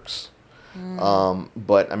jerks.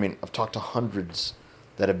 But I mean, I've talked to hundreds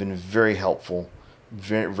that have been very helpful,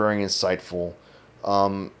 very, very insightful.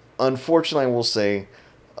 Unfortunately, I will say,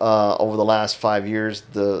 over the last 5 years,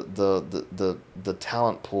 the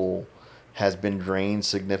talent pool has been drained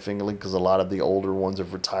significantly because a lot of the older ones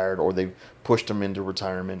have retired or they've pushed them into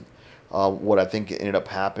retirement. What I think ended up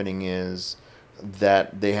happening is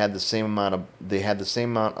that they had the same amount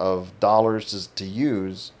of dollars to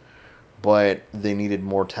use, but they needed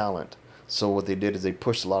more talent. So what they did is they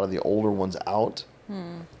pushed a lot of the older ones out.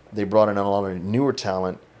 They brought in a lot of newer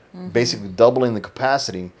talent, basically doubling the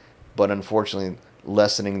capacity, but unfortunately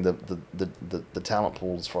lessening the talent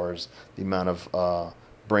pool as far as the amount of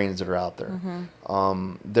brains that are out there.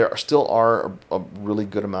 There still are a really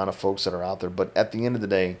good amount of folks that are out there, but at the end of the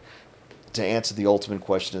day, to answer the ultimate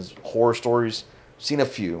question is horror stories. I've seen a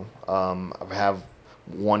few. I have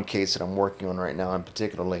one case that I'm working on right now, in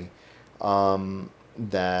particularly,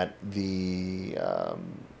 that the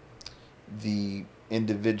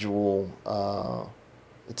individual,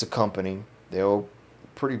 it's a company. They owe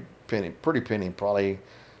pretty penny, probably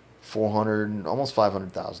 $400,000, almost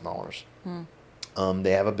 $500,000.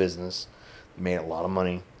 They have a business, made a lot of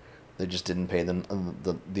money. They just didn't pay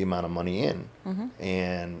the amount of money in.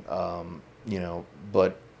 And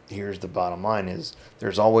but here's the bottom line: is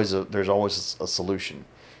there's always a solution,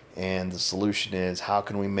 and the solution is how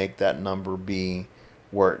can we make that number be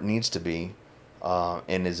where it needs to be,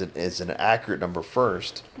 and is it an accurate number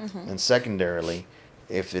first, and secondarily,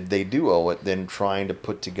 if they do owe it, then trying to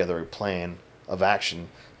put together a plan of action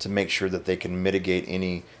to make sure that they can mitigate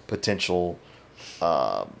any potential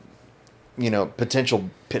potential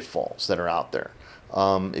pitfalls that are out there.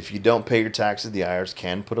 If you don't pay your taxes, the IRS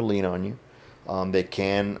can put a lien on you. They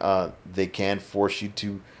can force you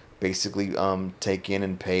to basically take in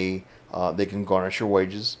and pay. They can garnish your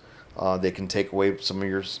wages. They can take away some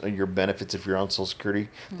of your benefits if you're on Social Security.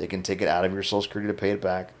 They can take it out of your Social Security to pay it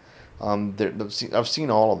back. I've seen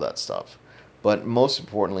all of that stuff, but most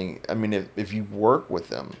importantly, I mean, if you work with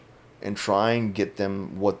them and try and get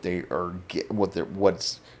them what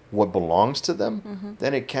belongs to them,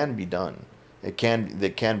 then it can be done. They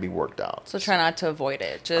can be worked out. So try not to avoid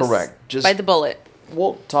it. Just correct. Just bite the bullet.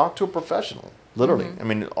 Well, talk to a professional. Literally. I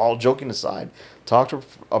mean, all joking aside, talk to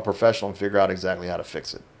a professional and figure out exactly how to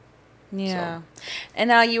fix it. Yeah. So. And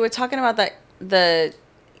now you were talking about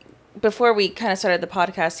before we kind of started the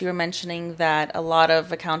podcast, you were mentioning that a lot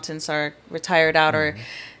of accountants are retired out or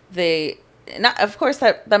of course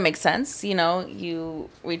that makes sense. You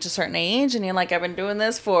reach a certain age and you're like, I've been doing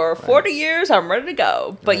this for 40 years. I'm ready to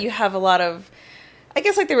go. But you have a lot of, I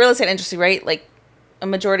guess, like the real estate industry, right? Like a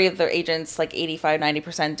majority of the agents, like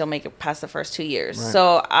 85-90%, don't make it past the first 2 years. Right.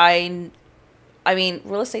 So I mean,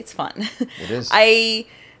 real estate's fun. It is. I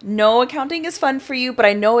know accounting is fun for you, but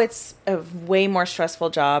I know it's a way more stressful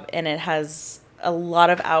job and it has a lot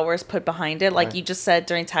of hours put behind it. Like you just said,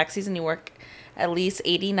 during tax season, you work at least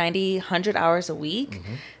 80, 90, 100 hours a week.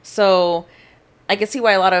 So I can see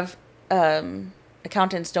why a lot of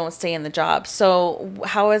accountants don't stay in the job. So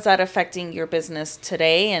how is that affecting your business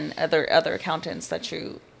today and other accountants that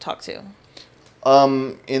you talk to?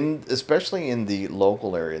 Especially in the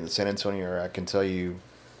local area, the San Antonio area, I can tell you,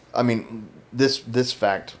 I mean, this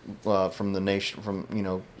fact from the nation, from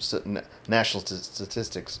national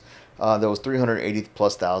statistics, there was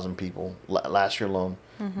 380,000+ people last year alone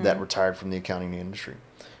that retired from the accounting industry.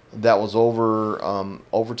 That was over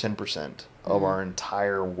 10% of our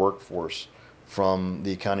entire workforce from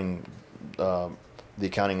the accounting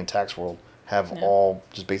and tax world have all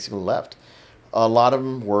just basically left. A lot of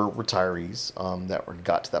them were retirees that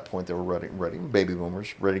got to that point. They were ready, baby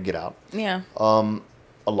boomers, ready to get out. Yeah.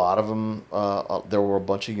 A lot of them, there were a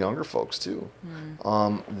bunch of younger folks too,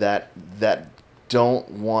 that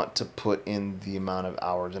don't want to put in the amount of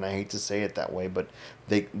hours. And I hate to say it that way, but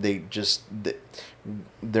they're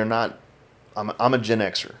not. I'm a Gen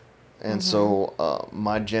Xer, and so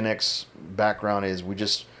my Gen X background is we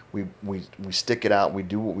stick it out. We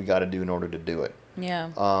do what we got to do in order to do it.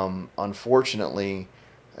 Yeah. Unfortunately,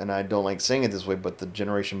 and I don't like saying it this way, but the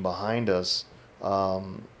generation behind us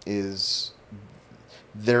is.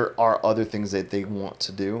 There are other things that they want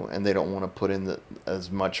to do, and they don't want to put in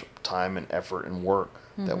as much time and effort and work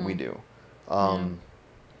that we do. I'm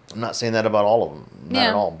not saying that about all of them, not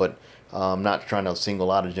at all, but I'm not trying to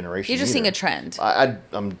single out a generation. You're just either. Seeing a trend.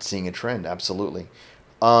 I'm seeing a trend, absolutely.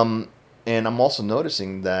 And I'm also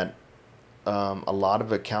noticing that a lot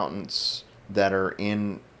of accountants that are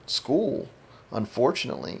in school,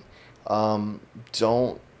 unfortunately, they're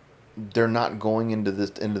not going into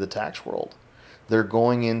the tax world. They're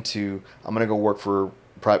going into, I'm going to go work for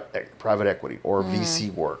private equity or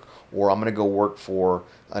VC work, or I'm going to go work for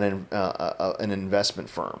an investment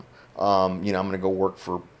firm. I'm going to go work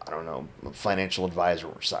for, I don't know, financial advisor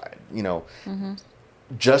side,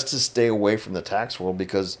 just to stay away from the tax world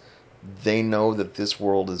because they know that this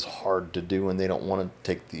world is hard to do and they don't want to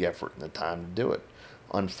take the effort and the time to do it,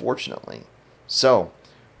 unfortunately. So,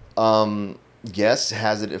 yes,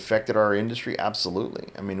 has it affected our industry? Absolutely.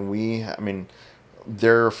 I mean,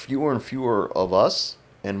 there are fewer and fewer of us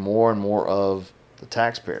and more of the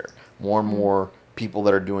taxpayer. More and more people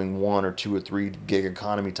that are doing 1 or 2 or 3 gig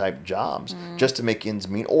economy type jobs just to make ends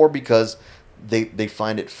meet or because they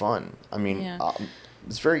find it fun. I mean,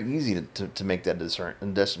 it's very easy to make that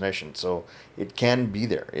destination. So it can be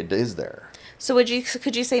there. It is there. So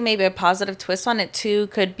could you say maybe a positive twist on it too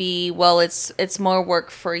could be, well, it's more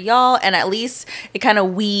work for y'all and at least it kind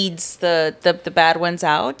of weeds the bad ones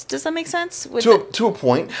out. Does that make sense? To a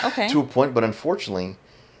point. Okay. To a point, but unfortunately,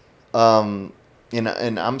 and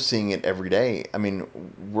I'm seeing it every day. I mean,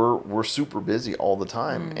 we're super busy all the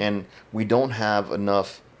time and we don't have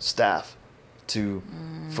enough staff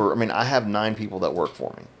I have 9 people that work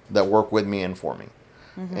for me, that work with me and for me.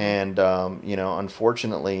 And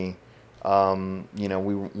unfortunately,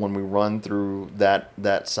 when we run through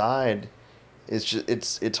that side,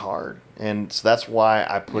 it's hard, and so that's why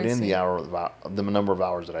I put in the number of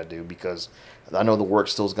hours that I do because I know the work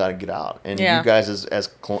still's got to get out, and you guys as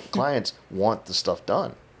clients want the stuff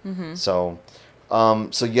done. So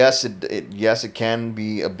yes, it can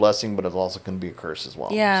be a blessing, but it also can be a curse as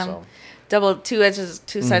well. Yeah, so. Two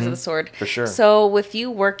sides of the sword. For sure. So with you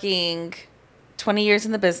working 20 years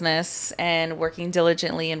in the business and working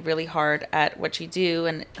diligently and really hard at what you do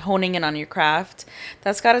and honing in on your craft,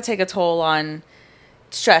 that's got to take a toll on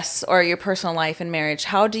stress or your personal life and marriage.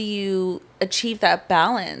 How do you achieve that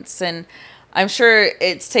balance? And I'm sure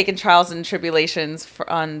it's taken trials and tribulations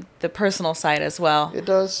on the personal side as well. It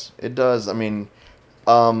does. It does. I mean,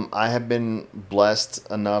 I have been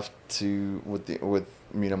blessed enough with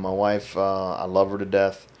my wife. I love her to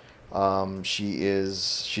death. She's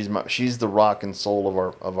the rock and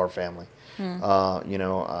soul of our family.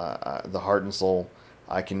 The heart and soul.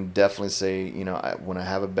 I can definitely say, when I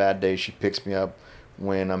have a bad day, she picks me up.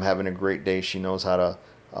 When I'm having a great day, she knows how to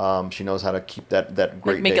keep that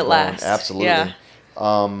great make day it going. last. Absolutely. Yeah.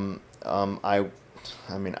 I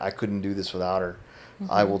mean, I couldn't do this without her.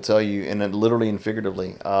 I will tell you, and then literally and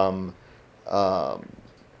figuratively,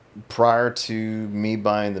 prior to me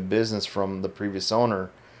buying the business from the previous owner,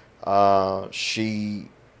 I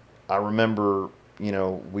remember,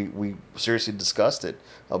 we seriously discussed it,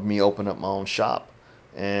 of me opening up my own shop,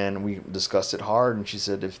 and we discussed it hard. And she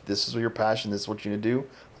said, if this is your passion, this is what you need to do,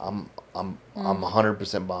 I'm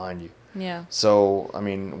 100% behind you. Yeah. So, I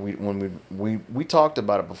mean, we talked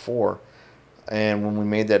about it before, and when we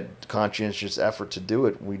made that conscientious effort to do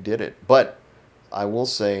it, we did it. But I will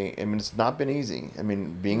say, I mean, it's not been easy. I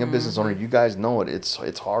mean, being a business owner, you guys know it.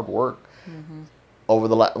 It's hard work. Over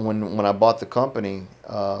when I bought the company,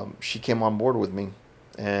 she came on board with me,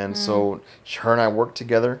 and so her and I worked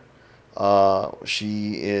together.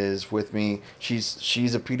 She is with me. She's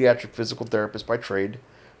a pediatric physical therapist by trade.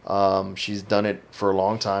 She's done it for a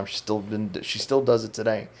long time. She still does it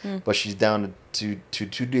today, but she's down to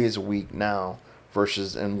 2 days a week now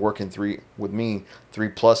and working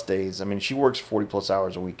 3+ days. I mean, she works 40+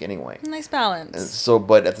 hours a week anyway. Nice balance. And so,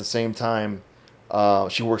 but at the same time,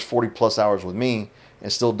 she works 40+ hours with me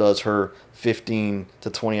and still does her 15 to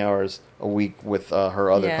 20 hours a week with her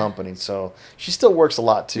other company. So she still works a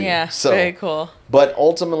lot too. Yeah, so, very cool. But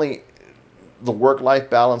ultimately, the work-life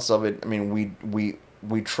balance of it, I mean,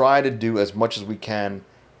 we try to do as much as we can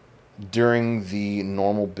during the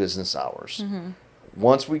normal business hours.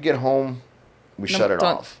 Once we get home, we shut it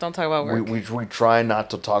off. Don't talk about work. We try not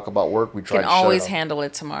to talk about work. We try to always shut it off. handle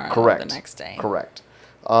it tomorrow. Correct. Or the next day. Correct.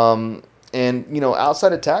 And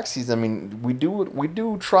outside of tax season, I mean, we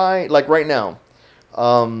do try, like right now.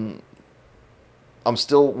 We're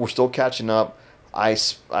still catching up. I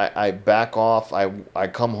back off. I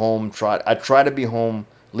come home. I try to be home.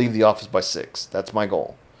 Leave the office by 6. That's my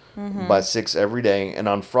goal. By 6 every day. And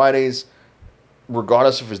on Fridays,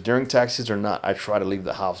 regardless if it's during tax season or not, I try to leave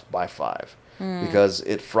the house by 5. Because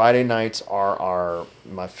Friday nights are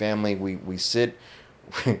my family. We sit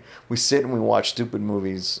we sit and we watch stupid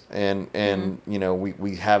movies, and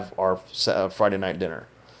we have our Friday night dinner.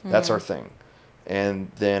 That's our thing.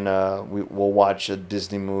 And then we'll watch a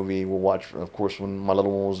Disney movie. We'll watch, of course, when my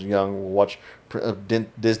little one was young, we'll watch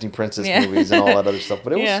Disney princess movies and all that other stuff.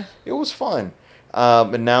 But it was fun.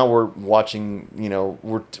 And now we're watching.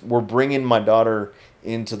 We're bringing my daughter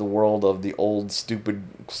into the world of the old stupid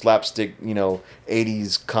slapstick,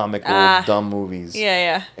 80s comic old dumb movies.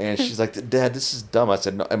 Yeah. And she's like, Dad, this is dumb. I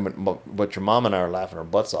said, no, but your mom and I are laughing our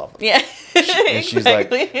butts off. Yeah. And she's like,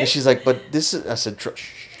 but this is. I said,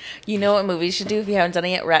 shh. You know what movie you should do if you haven't done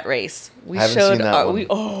it yet? Rat Race. I haven't seen that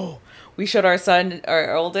one. We showed our son,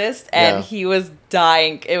 our oldest, and he was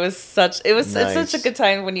dying. It's such a good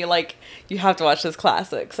time when you have to watch this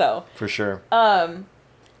classic. So for sure.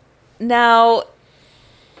 Now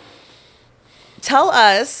tell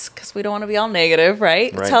us, because we don't want to be all negative,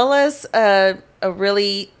 right? Tell us a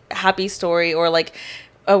really happy story or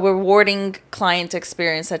a rewarding client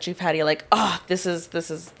experience that you've had. You're like, this is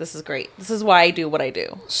great. This is why I do what I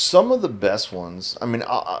do. Some of the best ones. I mean,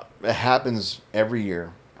 it happens every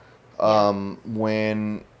year.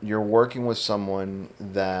 When you're working with someone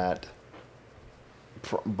that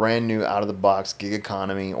brand new, out of the box, gig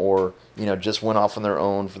economy, or just went off on their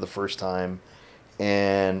own for the first time,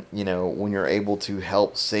 and when you're able to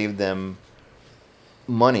help save them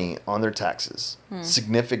money on their taxes,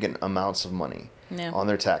 significant amounts of money on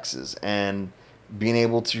their taxes, and being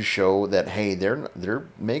able to show that, hey, they're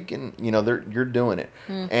making, you're doing it,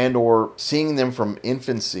 and or seeing them from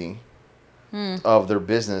infancy of their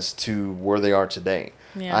business to where they are today.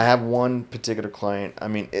 I have one particular client. I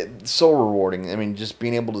mean, it's so rewarding. I mean, just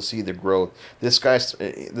being able to see the growth. This guy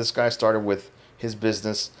started with his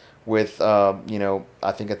business with I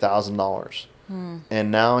think $1,000,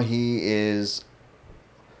 and now he is,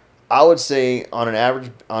 I would say, on an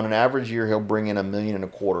average year, he'll bring in $1.25 million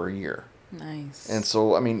a year. Nice. And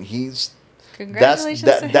so, I mean, he's congratulations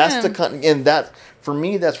to him. That's the and that for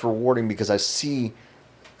me, that's rewarding because I see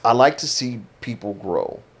I like to see people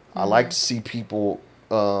grow. I like to see people.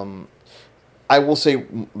 I will say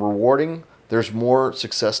rewarding. There's more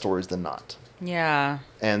success stories than not. Yeah.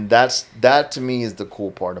 And that to me is the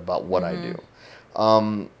cool part about what I do.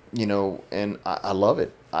 You know, and I love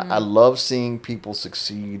it. I love seeing people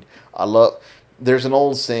succeed. There's an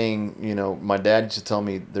old saying, you know, my dad used to tell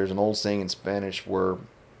me there's an old saying in Spanish where,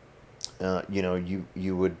 you know,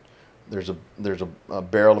 you would, there's a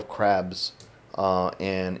barrel of crabs,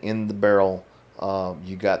 and in the barrel,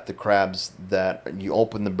 you got the crabs that you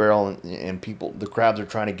open the barrel and the crabs are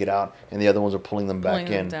trying to get out and the other ones are pulling them back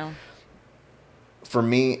in. Down. For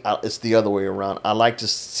me, it's the other way around. I like to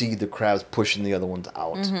see the crabs pushing the other ones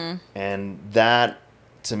out. And that,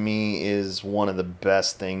 to me, is one of the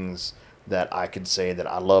best things that I could say that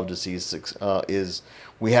I love to see is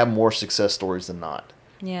we have more success stories than not.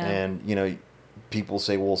 Yeah. And, you know, people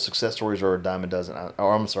say, well, success stories are a dime a dozen.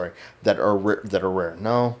 Or, I'm sorry, that are rare.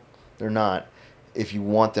 No, they're not. If you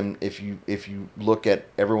want them, if you look at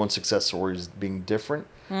everyone's success stories being different,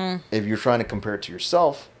 if you're trying to compare it to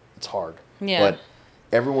yourself, it's hard. Yeah. But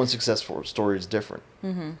everyone's success story is different.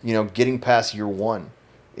 You know, getting past year 1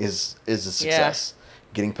 is a success.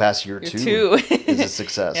 Getting past year 2 is a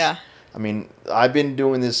success. Yeah. I mean, I've been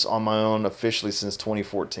doing this on my own officially since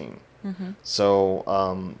 2014.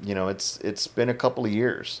 So, you know, it's been a couple of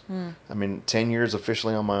years. I mean, 10 years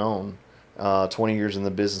officially on my own, 20 years in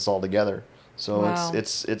the business altogether. So wow.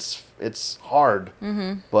 it's hard.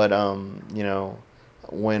 But you know,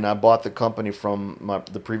 when I bought the company from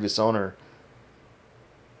the previous owner,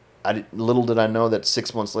 little did I know that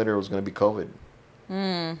 6 months later it was going to be COVID.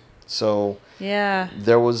 So yeah,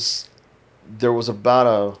 there was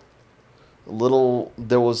about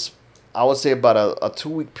I would say about a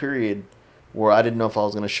 2-week period where I didn't know if I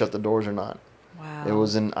was going to shut the doors or not. wow.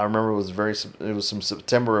 I remember it was some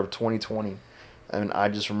September of 2020. And I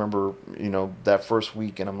just remember, you know, that first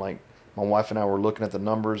week, and I'm like, my wife and I were looking at the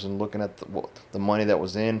numbers and looking at the money that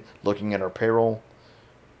was in, looking at our payroll.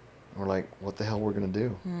 We're like, what the hell we're gonna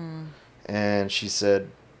do? And she said,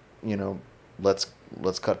 you know, let's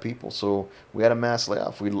cut people. So we had a mass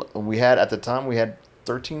layoff. We had at the time we had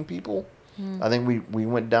 13 people. I think we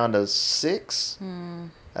went down to 6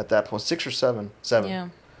 at that point, 6 or 7. Yeah.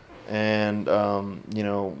 And you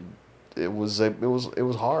know, it was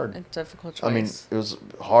hard. A difficult choice. I mean, it was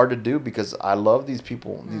hard to do because I love these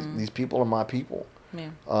people. These people are my people.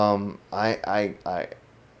 Yeah. I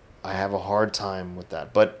have a hard time with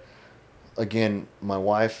that. But again, my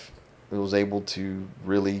wife was able to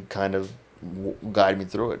really kind of guide me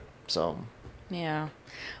through it. So. Yeah.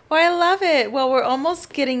 Well, I love it. Well, we're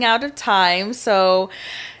almost getting out of time. So,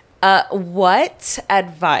 what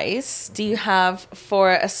advice do you have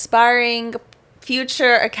for aspiring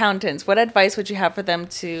future accountants? What advice would you have for them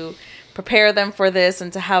to prepare them for this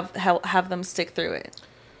and to have them stick through it?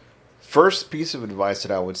 First piece of advice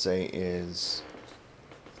that I would say is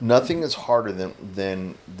nothing is harder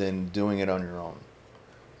than doing it on your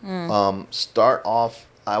own. Start off,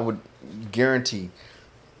 I would guarantee,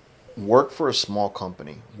 work for a small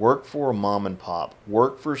company, work for a mom and pop,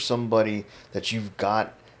 work for somebody that you've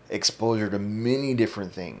got exposure to many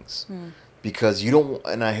different things. Because you don't,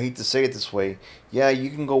 and I hate to say it this way, yeah, you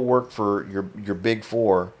can go work for your big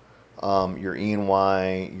four, your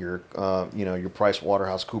E&Y, your you know, your Price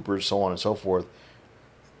Waterhouse Coopers, so on and so forth,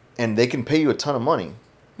 and they can pay you a ton of money,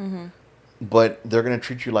 but they're going to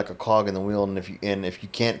treat you like a cog in the wheel, and if you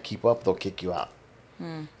can't keep up, they'll kick you out.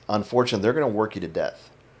 Unfortunately, they're going to work you to death.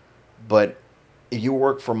 But if you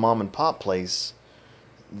work for a mom and pop place,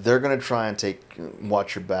 they're going to try and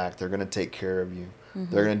watch your back. They're going to take care of you.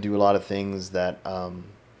 They're going to do a lot of things that, I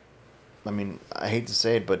mean, I hate to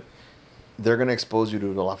say it, but they're going to expose you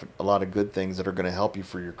to a lot of good things that are going to help you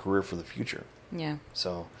for your career for the future. Yeah.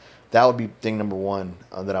 So that would be thing number one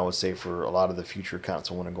that I would say for a lot of the future accountants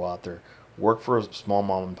who want to go out there. Work for a small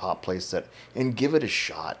mom and pop place and give it a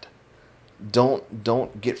shot.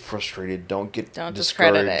 Don't get frustrated. Don't discouraged.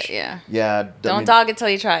 Discredit it. Yeah. Yeah. Don't dog it till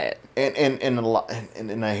you try it. And a lot,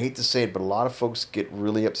 and I hate to say it, but a lot of folks get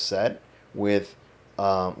really upset with,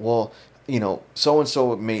 well, you know, so and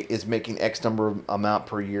so is making X number of amount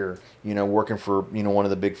per year, you know, working for, you know, one of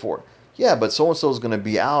the big four. Yeah, but so and so is going to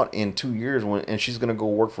be out in 2 years and she's going to go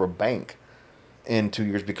work for a bank in 2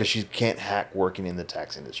 years because she can't hack working in the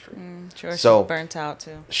tax industry. Sure. So she's burnt out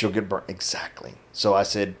too. She'll get burnt. Exactly. So I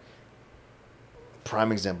said,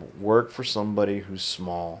 prime example, work for somebody who's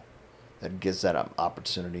small that gets that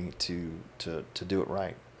opportunity to do it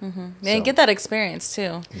right. And get that experience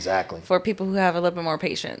too. Exactly. For people who have a little bit more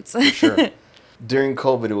patience. For sure. During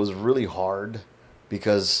COVID, it was really hard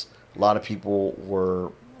because a lot of people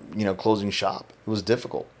were closing shop. It was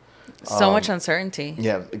difficult. So much uncertainty.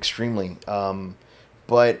 Yeah, extremely.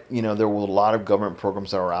 But there were a lot of government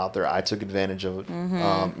programs that were out there. I took advantage of it.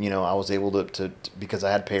 I was able to because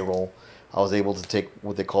I had payroll. I was able to take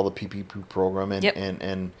what they call the PPP program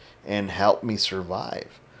and help me survive.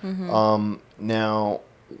 Now,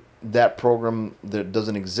 that program that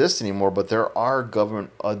doesn't exist anymore, but there are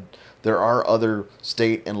there are other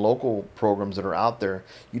state and local programs that are out there.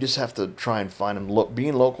 You just have to try and find them.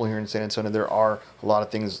 Being local here in San Antonio, there are a lot of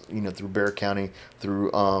things, through Bexar County, through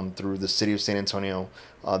the city of San Antonio,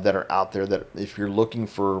 that are out there that if you're looking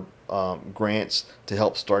for grants to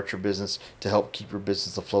help start your business, to help keep your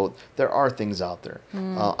business afloat, there are things out there.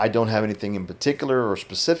 I don't have anything in particular or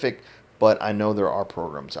specific, but I know there are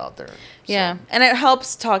programs out there. Yeah, and it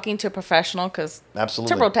helps talking to a professional because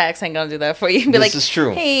absolutely, TurboTax ain't gonna do that for you. This is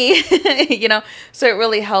true. Hey, so it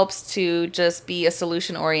really helps to just be a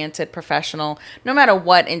solution-oriented professional, no matter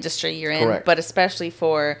what industry you're in. Correct. But especially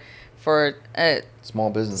for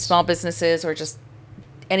small businesses, or just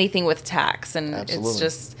anything with tax. And absolutely. It's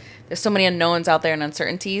just there's so many unknowns out there and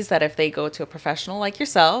uncertainties that if they go to a professional like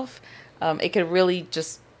yourself, it could really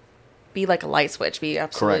just be like a light switch, be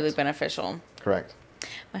absolutely Correct. beneficial. Correct.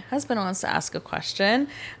 My husband wants to ask a question.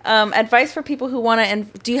 Advice for people who want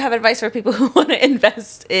to, do you have advice for people who want to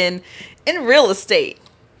invest in real estate?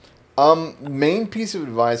 Main piece of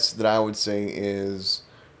advice that I would say is,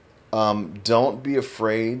 don't be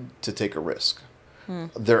afraid to take a risk.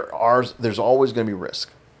 There's always going to be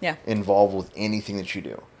risk involved with anything that you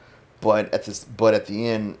do. But at the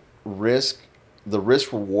end, the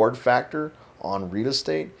risk reward factor on real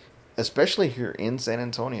estate, especially here in San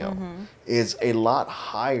Antonio, is a lot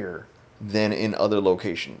higher than in other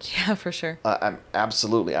locations. Yeah, for sure.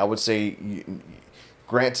 Absolutely. I would say,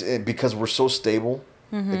 because we're so stable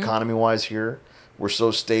economy-wise here, we're so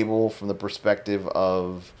stable from the perspective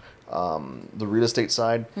of the real estate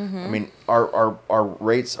side. I mean, our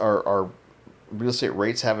rates, our real estate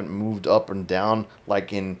rates haven't moved up and down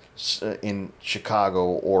like in Chicago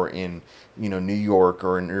or in New York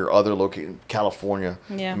or in your other location, California.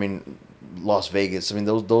 Yeah. I mean, Las Vegas. I mean,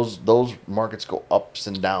 those markets go ups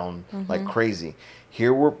and down like crazy.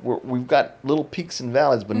 Here we've got little peaks and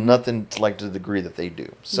valleys, but nothing to like to the degree that they do.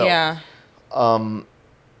 So yeah. I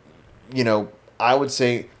would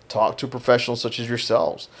say talk to professionals such as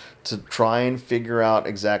yourselves to try and figure out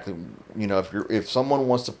exactly, if someone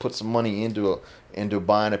wants to put some money into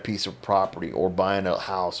buying a piece of property or buying a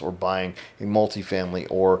house or buying a multifamily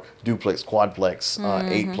or duplex, quadplex,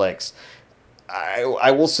 eightplex.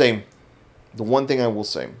 I will say, the one thing I will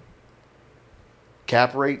say,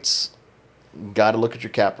 cap rates, got to look at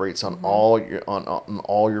your cap rates on all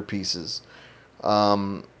your pieces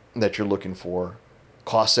that you're looking for.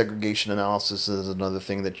 Cost segregation analysis is another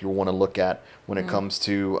thing that you want to look at when it comes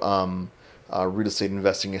to real estate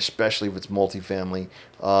investing, especially if it's multifamily.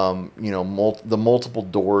 The multiple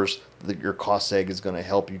doors that your cost seg is going to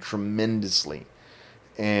help you tremendously.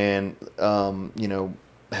 And,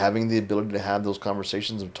 having the ability to have those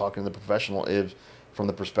conversations of talking to the professional is from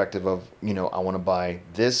the perspective of, I want to buy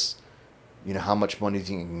this, how much money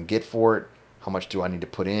do you can get for it? How much do I need to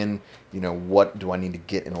put in? What do I need to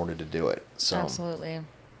get in order to do it? So absolutely.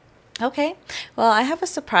 Okay. Well, I have a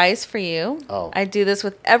surprise for you. Oh. I do this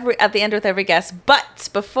at the end with every guest. But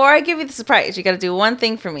before I give you the surprise, you got to do one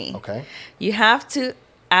thing for me. Okay. You have to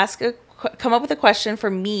come up with a question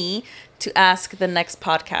for me to ask the next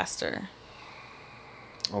podcaster.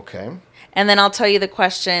 Okay. And then I'll tell you the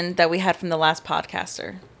question that we had from the last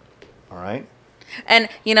podcaster. All right. And,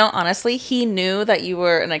 honestly, he knew that you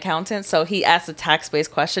were an accountant, so he asked a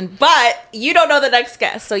tax-based question. But you don't know the next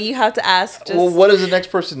guest, so you have to ask Well, what does the next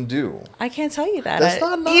person do? I can't tell you that. That's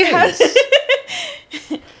not nice.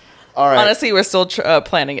 All right. Honestly, we're still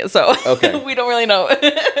planning it, so okay. We don't really know.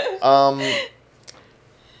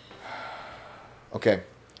 Okay.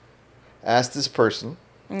 Ask this person.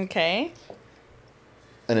 Okay.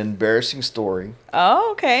 An embarrassing story.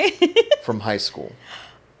 Oh, okay. From high school.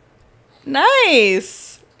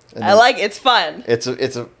 Nice. I like it. It's fun. It's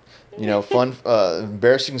a fun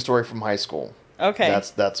embarrassing story from high school. Okay.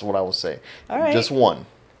 That's what I will say. All right. Just one.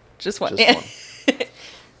 Yeah.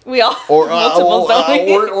 We all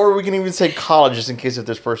or we can even say college, just in case if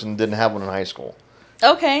this person didn't have one in high school.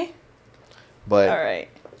 Okay. But all right.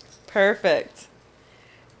 Perfect.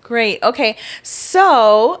 Great. Okay.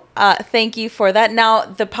 So, thank you for that. Now,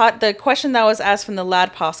 the question that was asked from the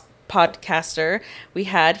podcaster we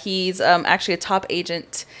had, he's actually a top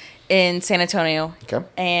agent in San Antonio. Okay.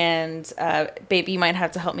 And Baby might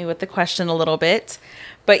have to help me with the question a little bit.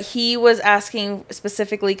 But he was asking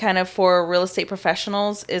specifically kind of for real estate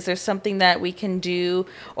professionals. Is there something that we can do,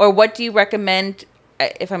 or what do you recommend?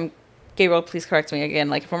 If I'm Gabriel, please correct me again,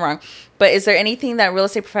 like if I'm wrong. But is there anything that real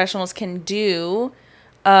estate professionals can do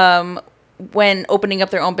when opening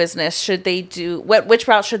up their own business? Should they do which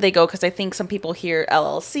route should they go? Because I think some people hear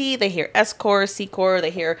LLC, they hear S corp, C corp,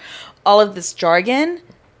 they hear all of this jargon.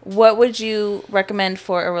 What would you recommend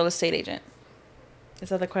for a real estate agent? Is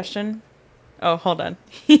that the question? Oh, hold on.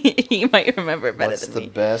 You might remember it better than me. What's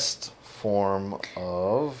the best form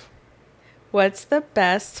of... What's the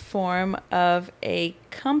best form of a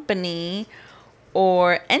company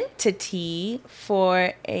or entity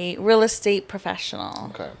for a real estate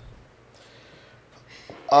professional? Okay.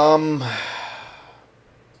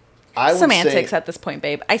 Semantics at this point,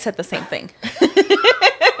 babe. I said the same thing.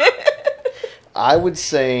 I would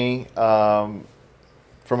say, from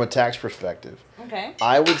a tax perspective, Okay.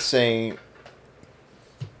 I would say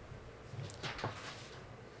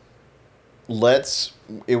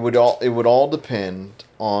it would all depend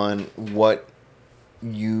on what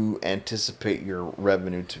you anticipate your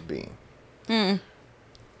revenue to be.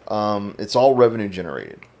 It's all revenue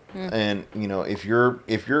generated. And if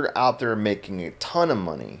you're out there making a ton of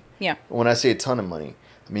money, Yeah. when I say a ton of money,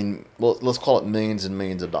 I mean, well, let's call it millions and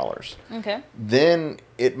millions of dollars. Okay. Then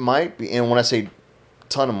it might be, and when I say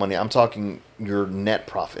ton of money, I'm talking your net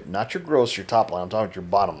profit, not your gross, your top line. I'm talking your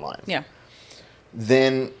bottom line. Yeah.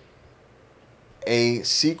 Then a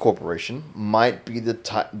C corporation might be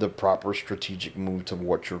the proper strategic move to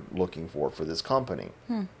what you're looking for this company.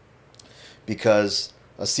 Because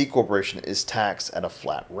a C corporation is taxed at a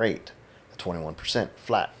flat rate, 21%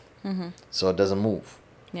 flat. So it doesn't move.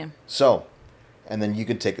 Yeah. So, and then you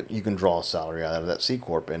can draw a salary out of that C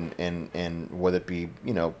corp, and whether it be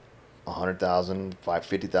 $100,000,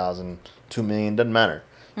 $50,000, $2 million, doesn't matter.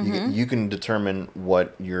 You can determine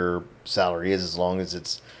what your salary is as long as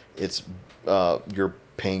it's you're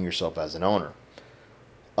paying yourself as an owner.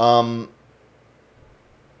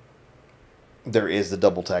 There is the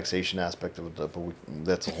double taxation aspect of it, but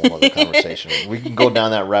that's a whole other conversation. We can go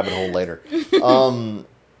down that rabbit hole later.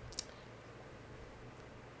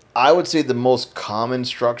 I would say the most common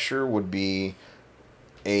structure would be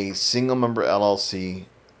a single member LLC,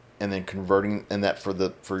 and then converting, and that for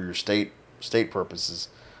your state purposes,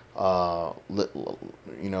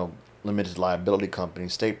 limited liability company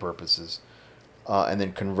state purposes, and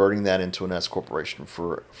then converting that into an S corporation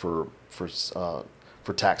for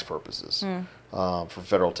tax purposes, for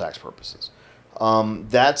federal tax purposes.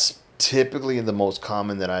 That's typically the most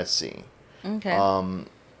common that I see. Okay.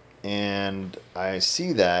 And I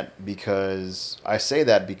say that because I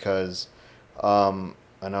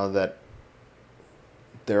know that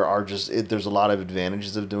there's a lot of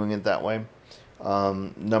advantages of doing it that way.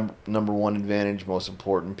 Number one advantage, most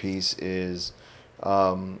important piece is,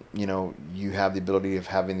 you have the ability of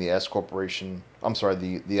having the S corporation. I'm sorry,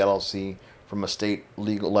 the LLC from a state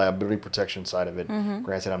legal liability protection side of it.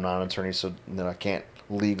 Granted, I'm not an attorney, so I can't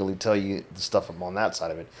legally tell you the stuff on that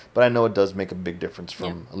side of it, but I know it does make a big difference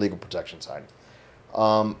from a legal protection side.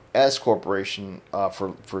 S corporation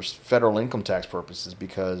for federal income tax purposes,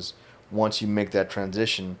 because once you make that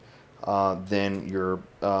transition, then you're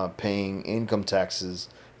paying income taxes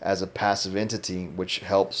as a passive entity, which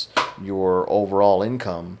helps your overall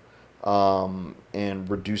income, and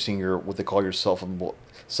reducing what they call your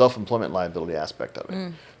self-employment liability aspect of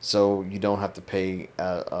it. So you don't have to pay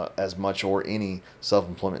as much or any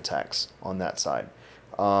self-employment tax on that side.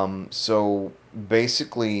 So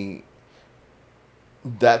basically,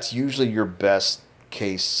 that's usually your best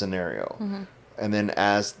case scenario. And then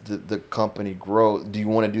as the company grows, do you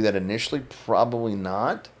want to do that initially? Probably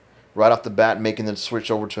not. Right off the bat, making the switch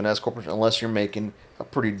over to an S corporation, unless you're making a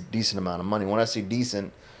pretty decent amount of money. When I say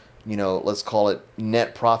decent, let's call it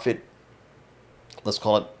net profit. Let's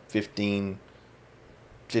call it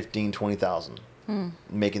 20,000,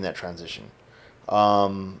 making that transition.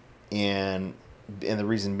 And the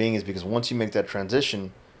reason being is because once you make that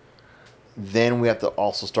transition, then we have to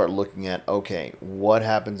also start looking at, okay, what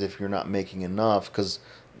happens if you're not making enough? Because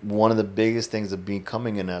one of the biggest things of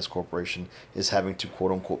becoming an S corporation is having to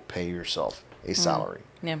quote unquote pay yourself a salary.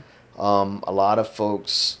 Yeah. A lot of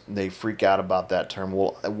folks, they freak out about that term.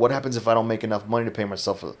 Well, what happens if I don't make enough money to pay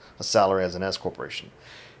myself a salary as an S corporation?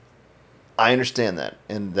 I understand that,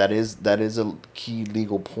 and that is a key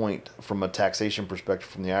legal point from a taxation perspective,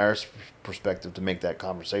 from the IRS perspective, to make that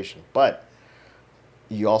conversation. But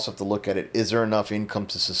you also have to look at it: is there enough income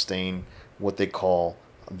to sustain what they call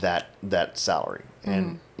that salary?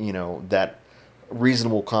 And that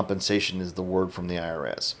reasonable compensation is the word from the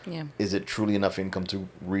IRS. Yeah. Is it truly enough income to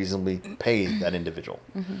reasonably pay that individual?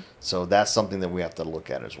 So that's something that we have to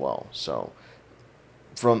look at as well. So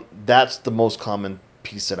that's the most common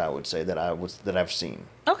piece that I would say that I've seen.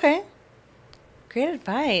 Okay. Great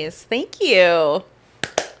advice. Thank you.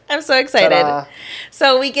 I'm so excited. Ta-da.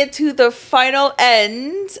 So we get to the final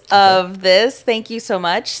end of this. Thank you so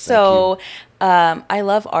much. So I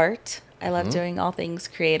love art. I love doing all things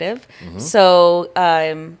creative. So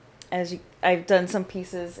I've done some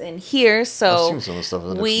pieces in here. So I've seen some of the stuff. That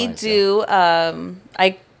looks we nice, do.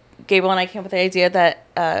 Gabriel and I came up with the idea that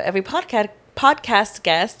every podcast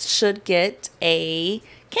guest should get a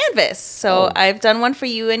canvas. So I've done one for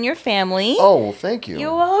you and your family. Oh, well, thank you.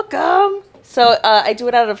 You're welcome. So I do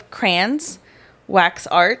it out of crayons, wax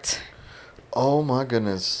art. Oh my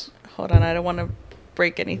goodness. Hold on, I don't want to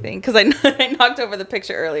break anything because I knocked over the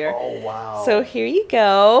picture earlier. Oh wow. So here you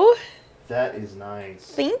go. That is nice.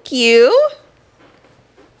 Thank you.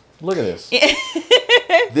 Look at this.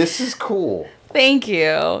 This is cool. Thank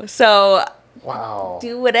you. So Wow.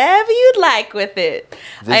 do whatever you'd like with it.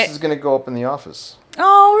 This is going to go up in the office.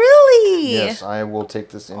 Oh, really? Yes, I will take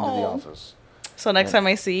this into the office. So next time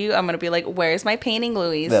I see you, I'm going to be like, where's my painting,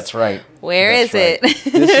 Louise? That's right. Where is it? This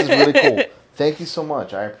is really cool. Thank you so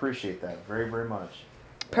much. I appreciate that very, very much.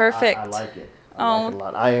 Perfect. I like it. I like it a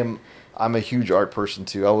lot. I'm a huge art person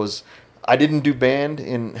too. I didn't do band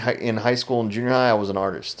in high school and junior high. I was an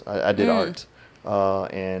artist. I did art,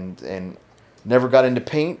 and never got into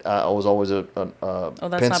paint. I was always a Oh,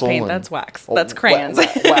 that's pencil not paint. That's wax. That's crayons.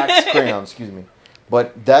 Wax crayons. Excuse me.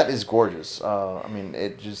 But that is gorgeous. I mean,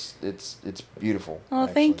 it's beautiful. Oh,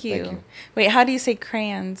 actually. thank you. Wait, how do you say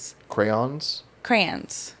crayons? Crayons.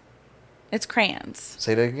 Crayons. It's crayons.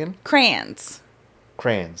 Say that again. Crayons.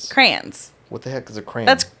 Crayons. Crayons. What the heck is a crayon?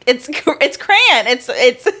 It's crayon. It's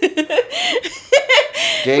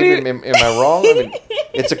Gabe, am I wrong? I mean,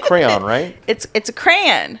 it's a crayon, right? It's a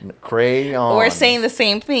crayon. Crayon. We're saying the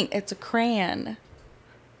same thing. It's a crayon.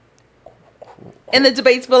 In the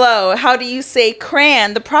debates below, how do you say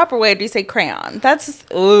crayon? The proper way, do you say crayon? That's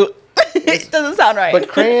it doesn't sound right. But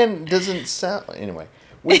crayon doesn't sound. Anyway,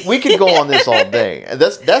 we could go on this all day.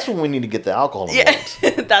 That's when we need to get the alcohol involved.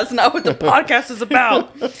 Yeah, that's not what the podcast is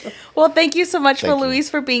about. Well, thank you so much for Louise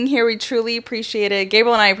for being here. We truly appreciate it.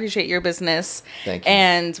 Gabriel and I appreciate your business. Thank you.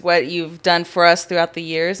 And what you've done for us throughout the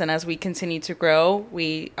years. And as we continue to grow,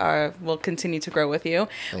 we'll continue to grow with you.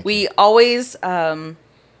 We always,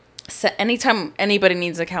 anytime anybody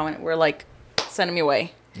needs an accountant, we're like, send them your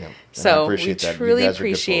way. Yeah. So we truly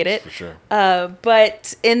appreciate it. For sure.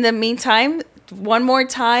 But in the meantime, one more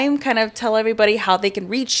time, kind of tell everybody how they can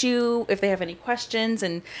reach you if they have any questions,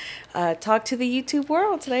 and talk to the YouTube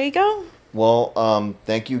world. So there you go. Well,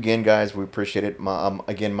 thank you again, guys. We appreciate it.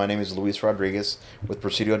 Again, my name is Luis Rodriguez with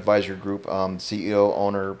Presidio Advisory Group, CEO,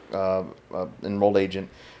 owner, enrolled agent.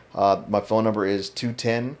 My phone number is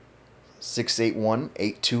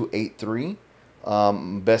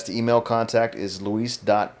 210-681-8283. Best email contact is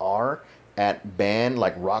luis.r@band,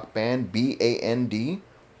 like rock band, BAND,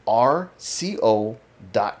 RCO.com.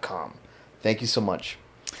 Thank you so much.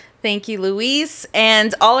 Thank you, Luis.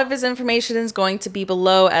 And all of his information is going to be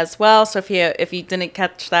below as well. So if you didn't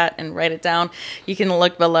catch that and write it down, you can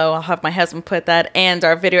look below. I'll have my husband put that, and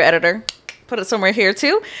our video editor put it somewhere here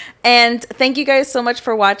too. And thank you guys so much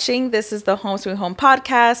for watching. This is the Home Sweet Home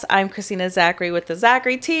podcast. I'm Kristina Zachary with the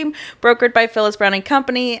Zachary team, brokered by Phyllis Brown &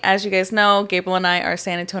 Company. As you guys know, Gabriel and I are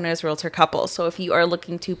San Antonio's realtor couple. So if you are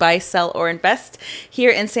looking to buy, sell, or invest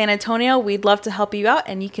here in San Antonio, we'd love to help you out.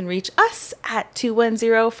 And you can reach us at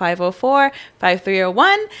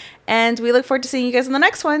 210-504-5301. And we look forward to seeing you guys in the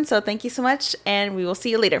next one. So thank you so much, and we will see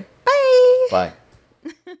you later. Bye. Bye.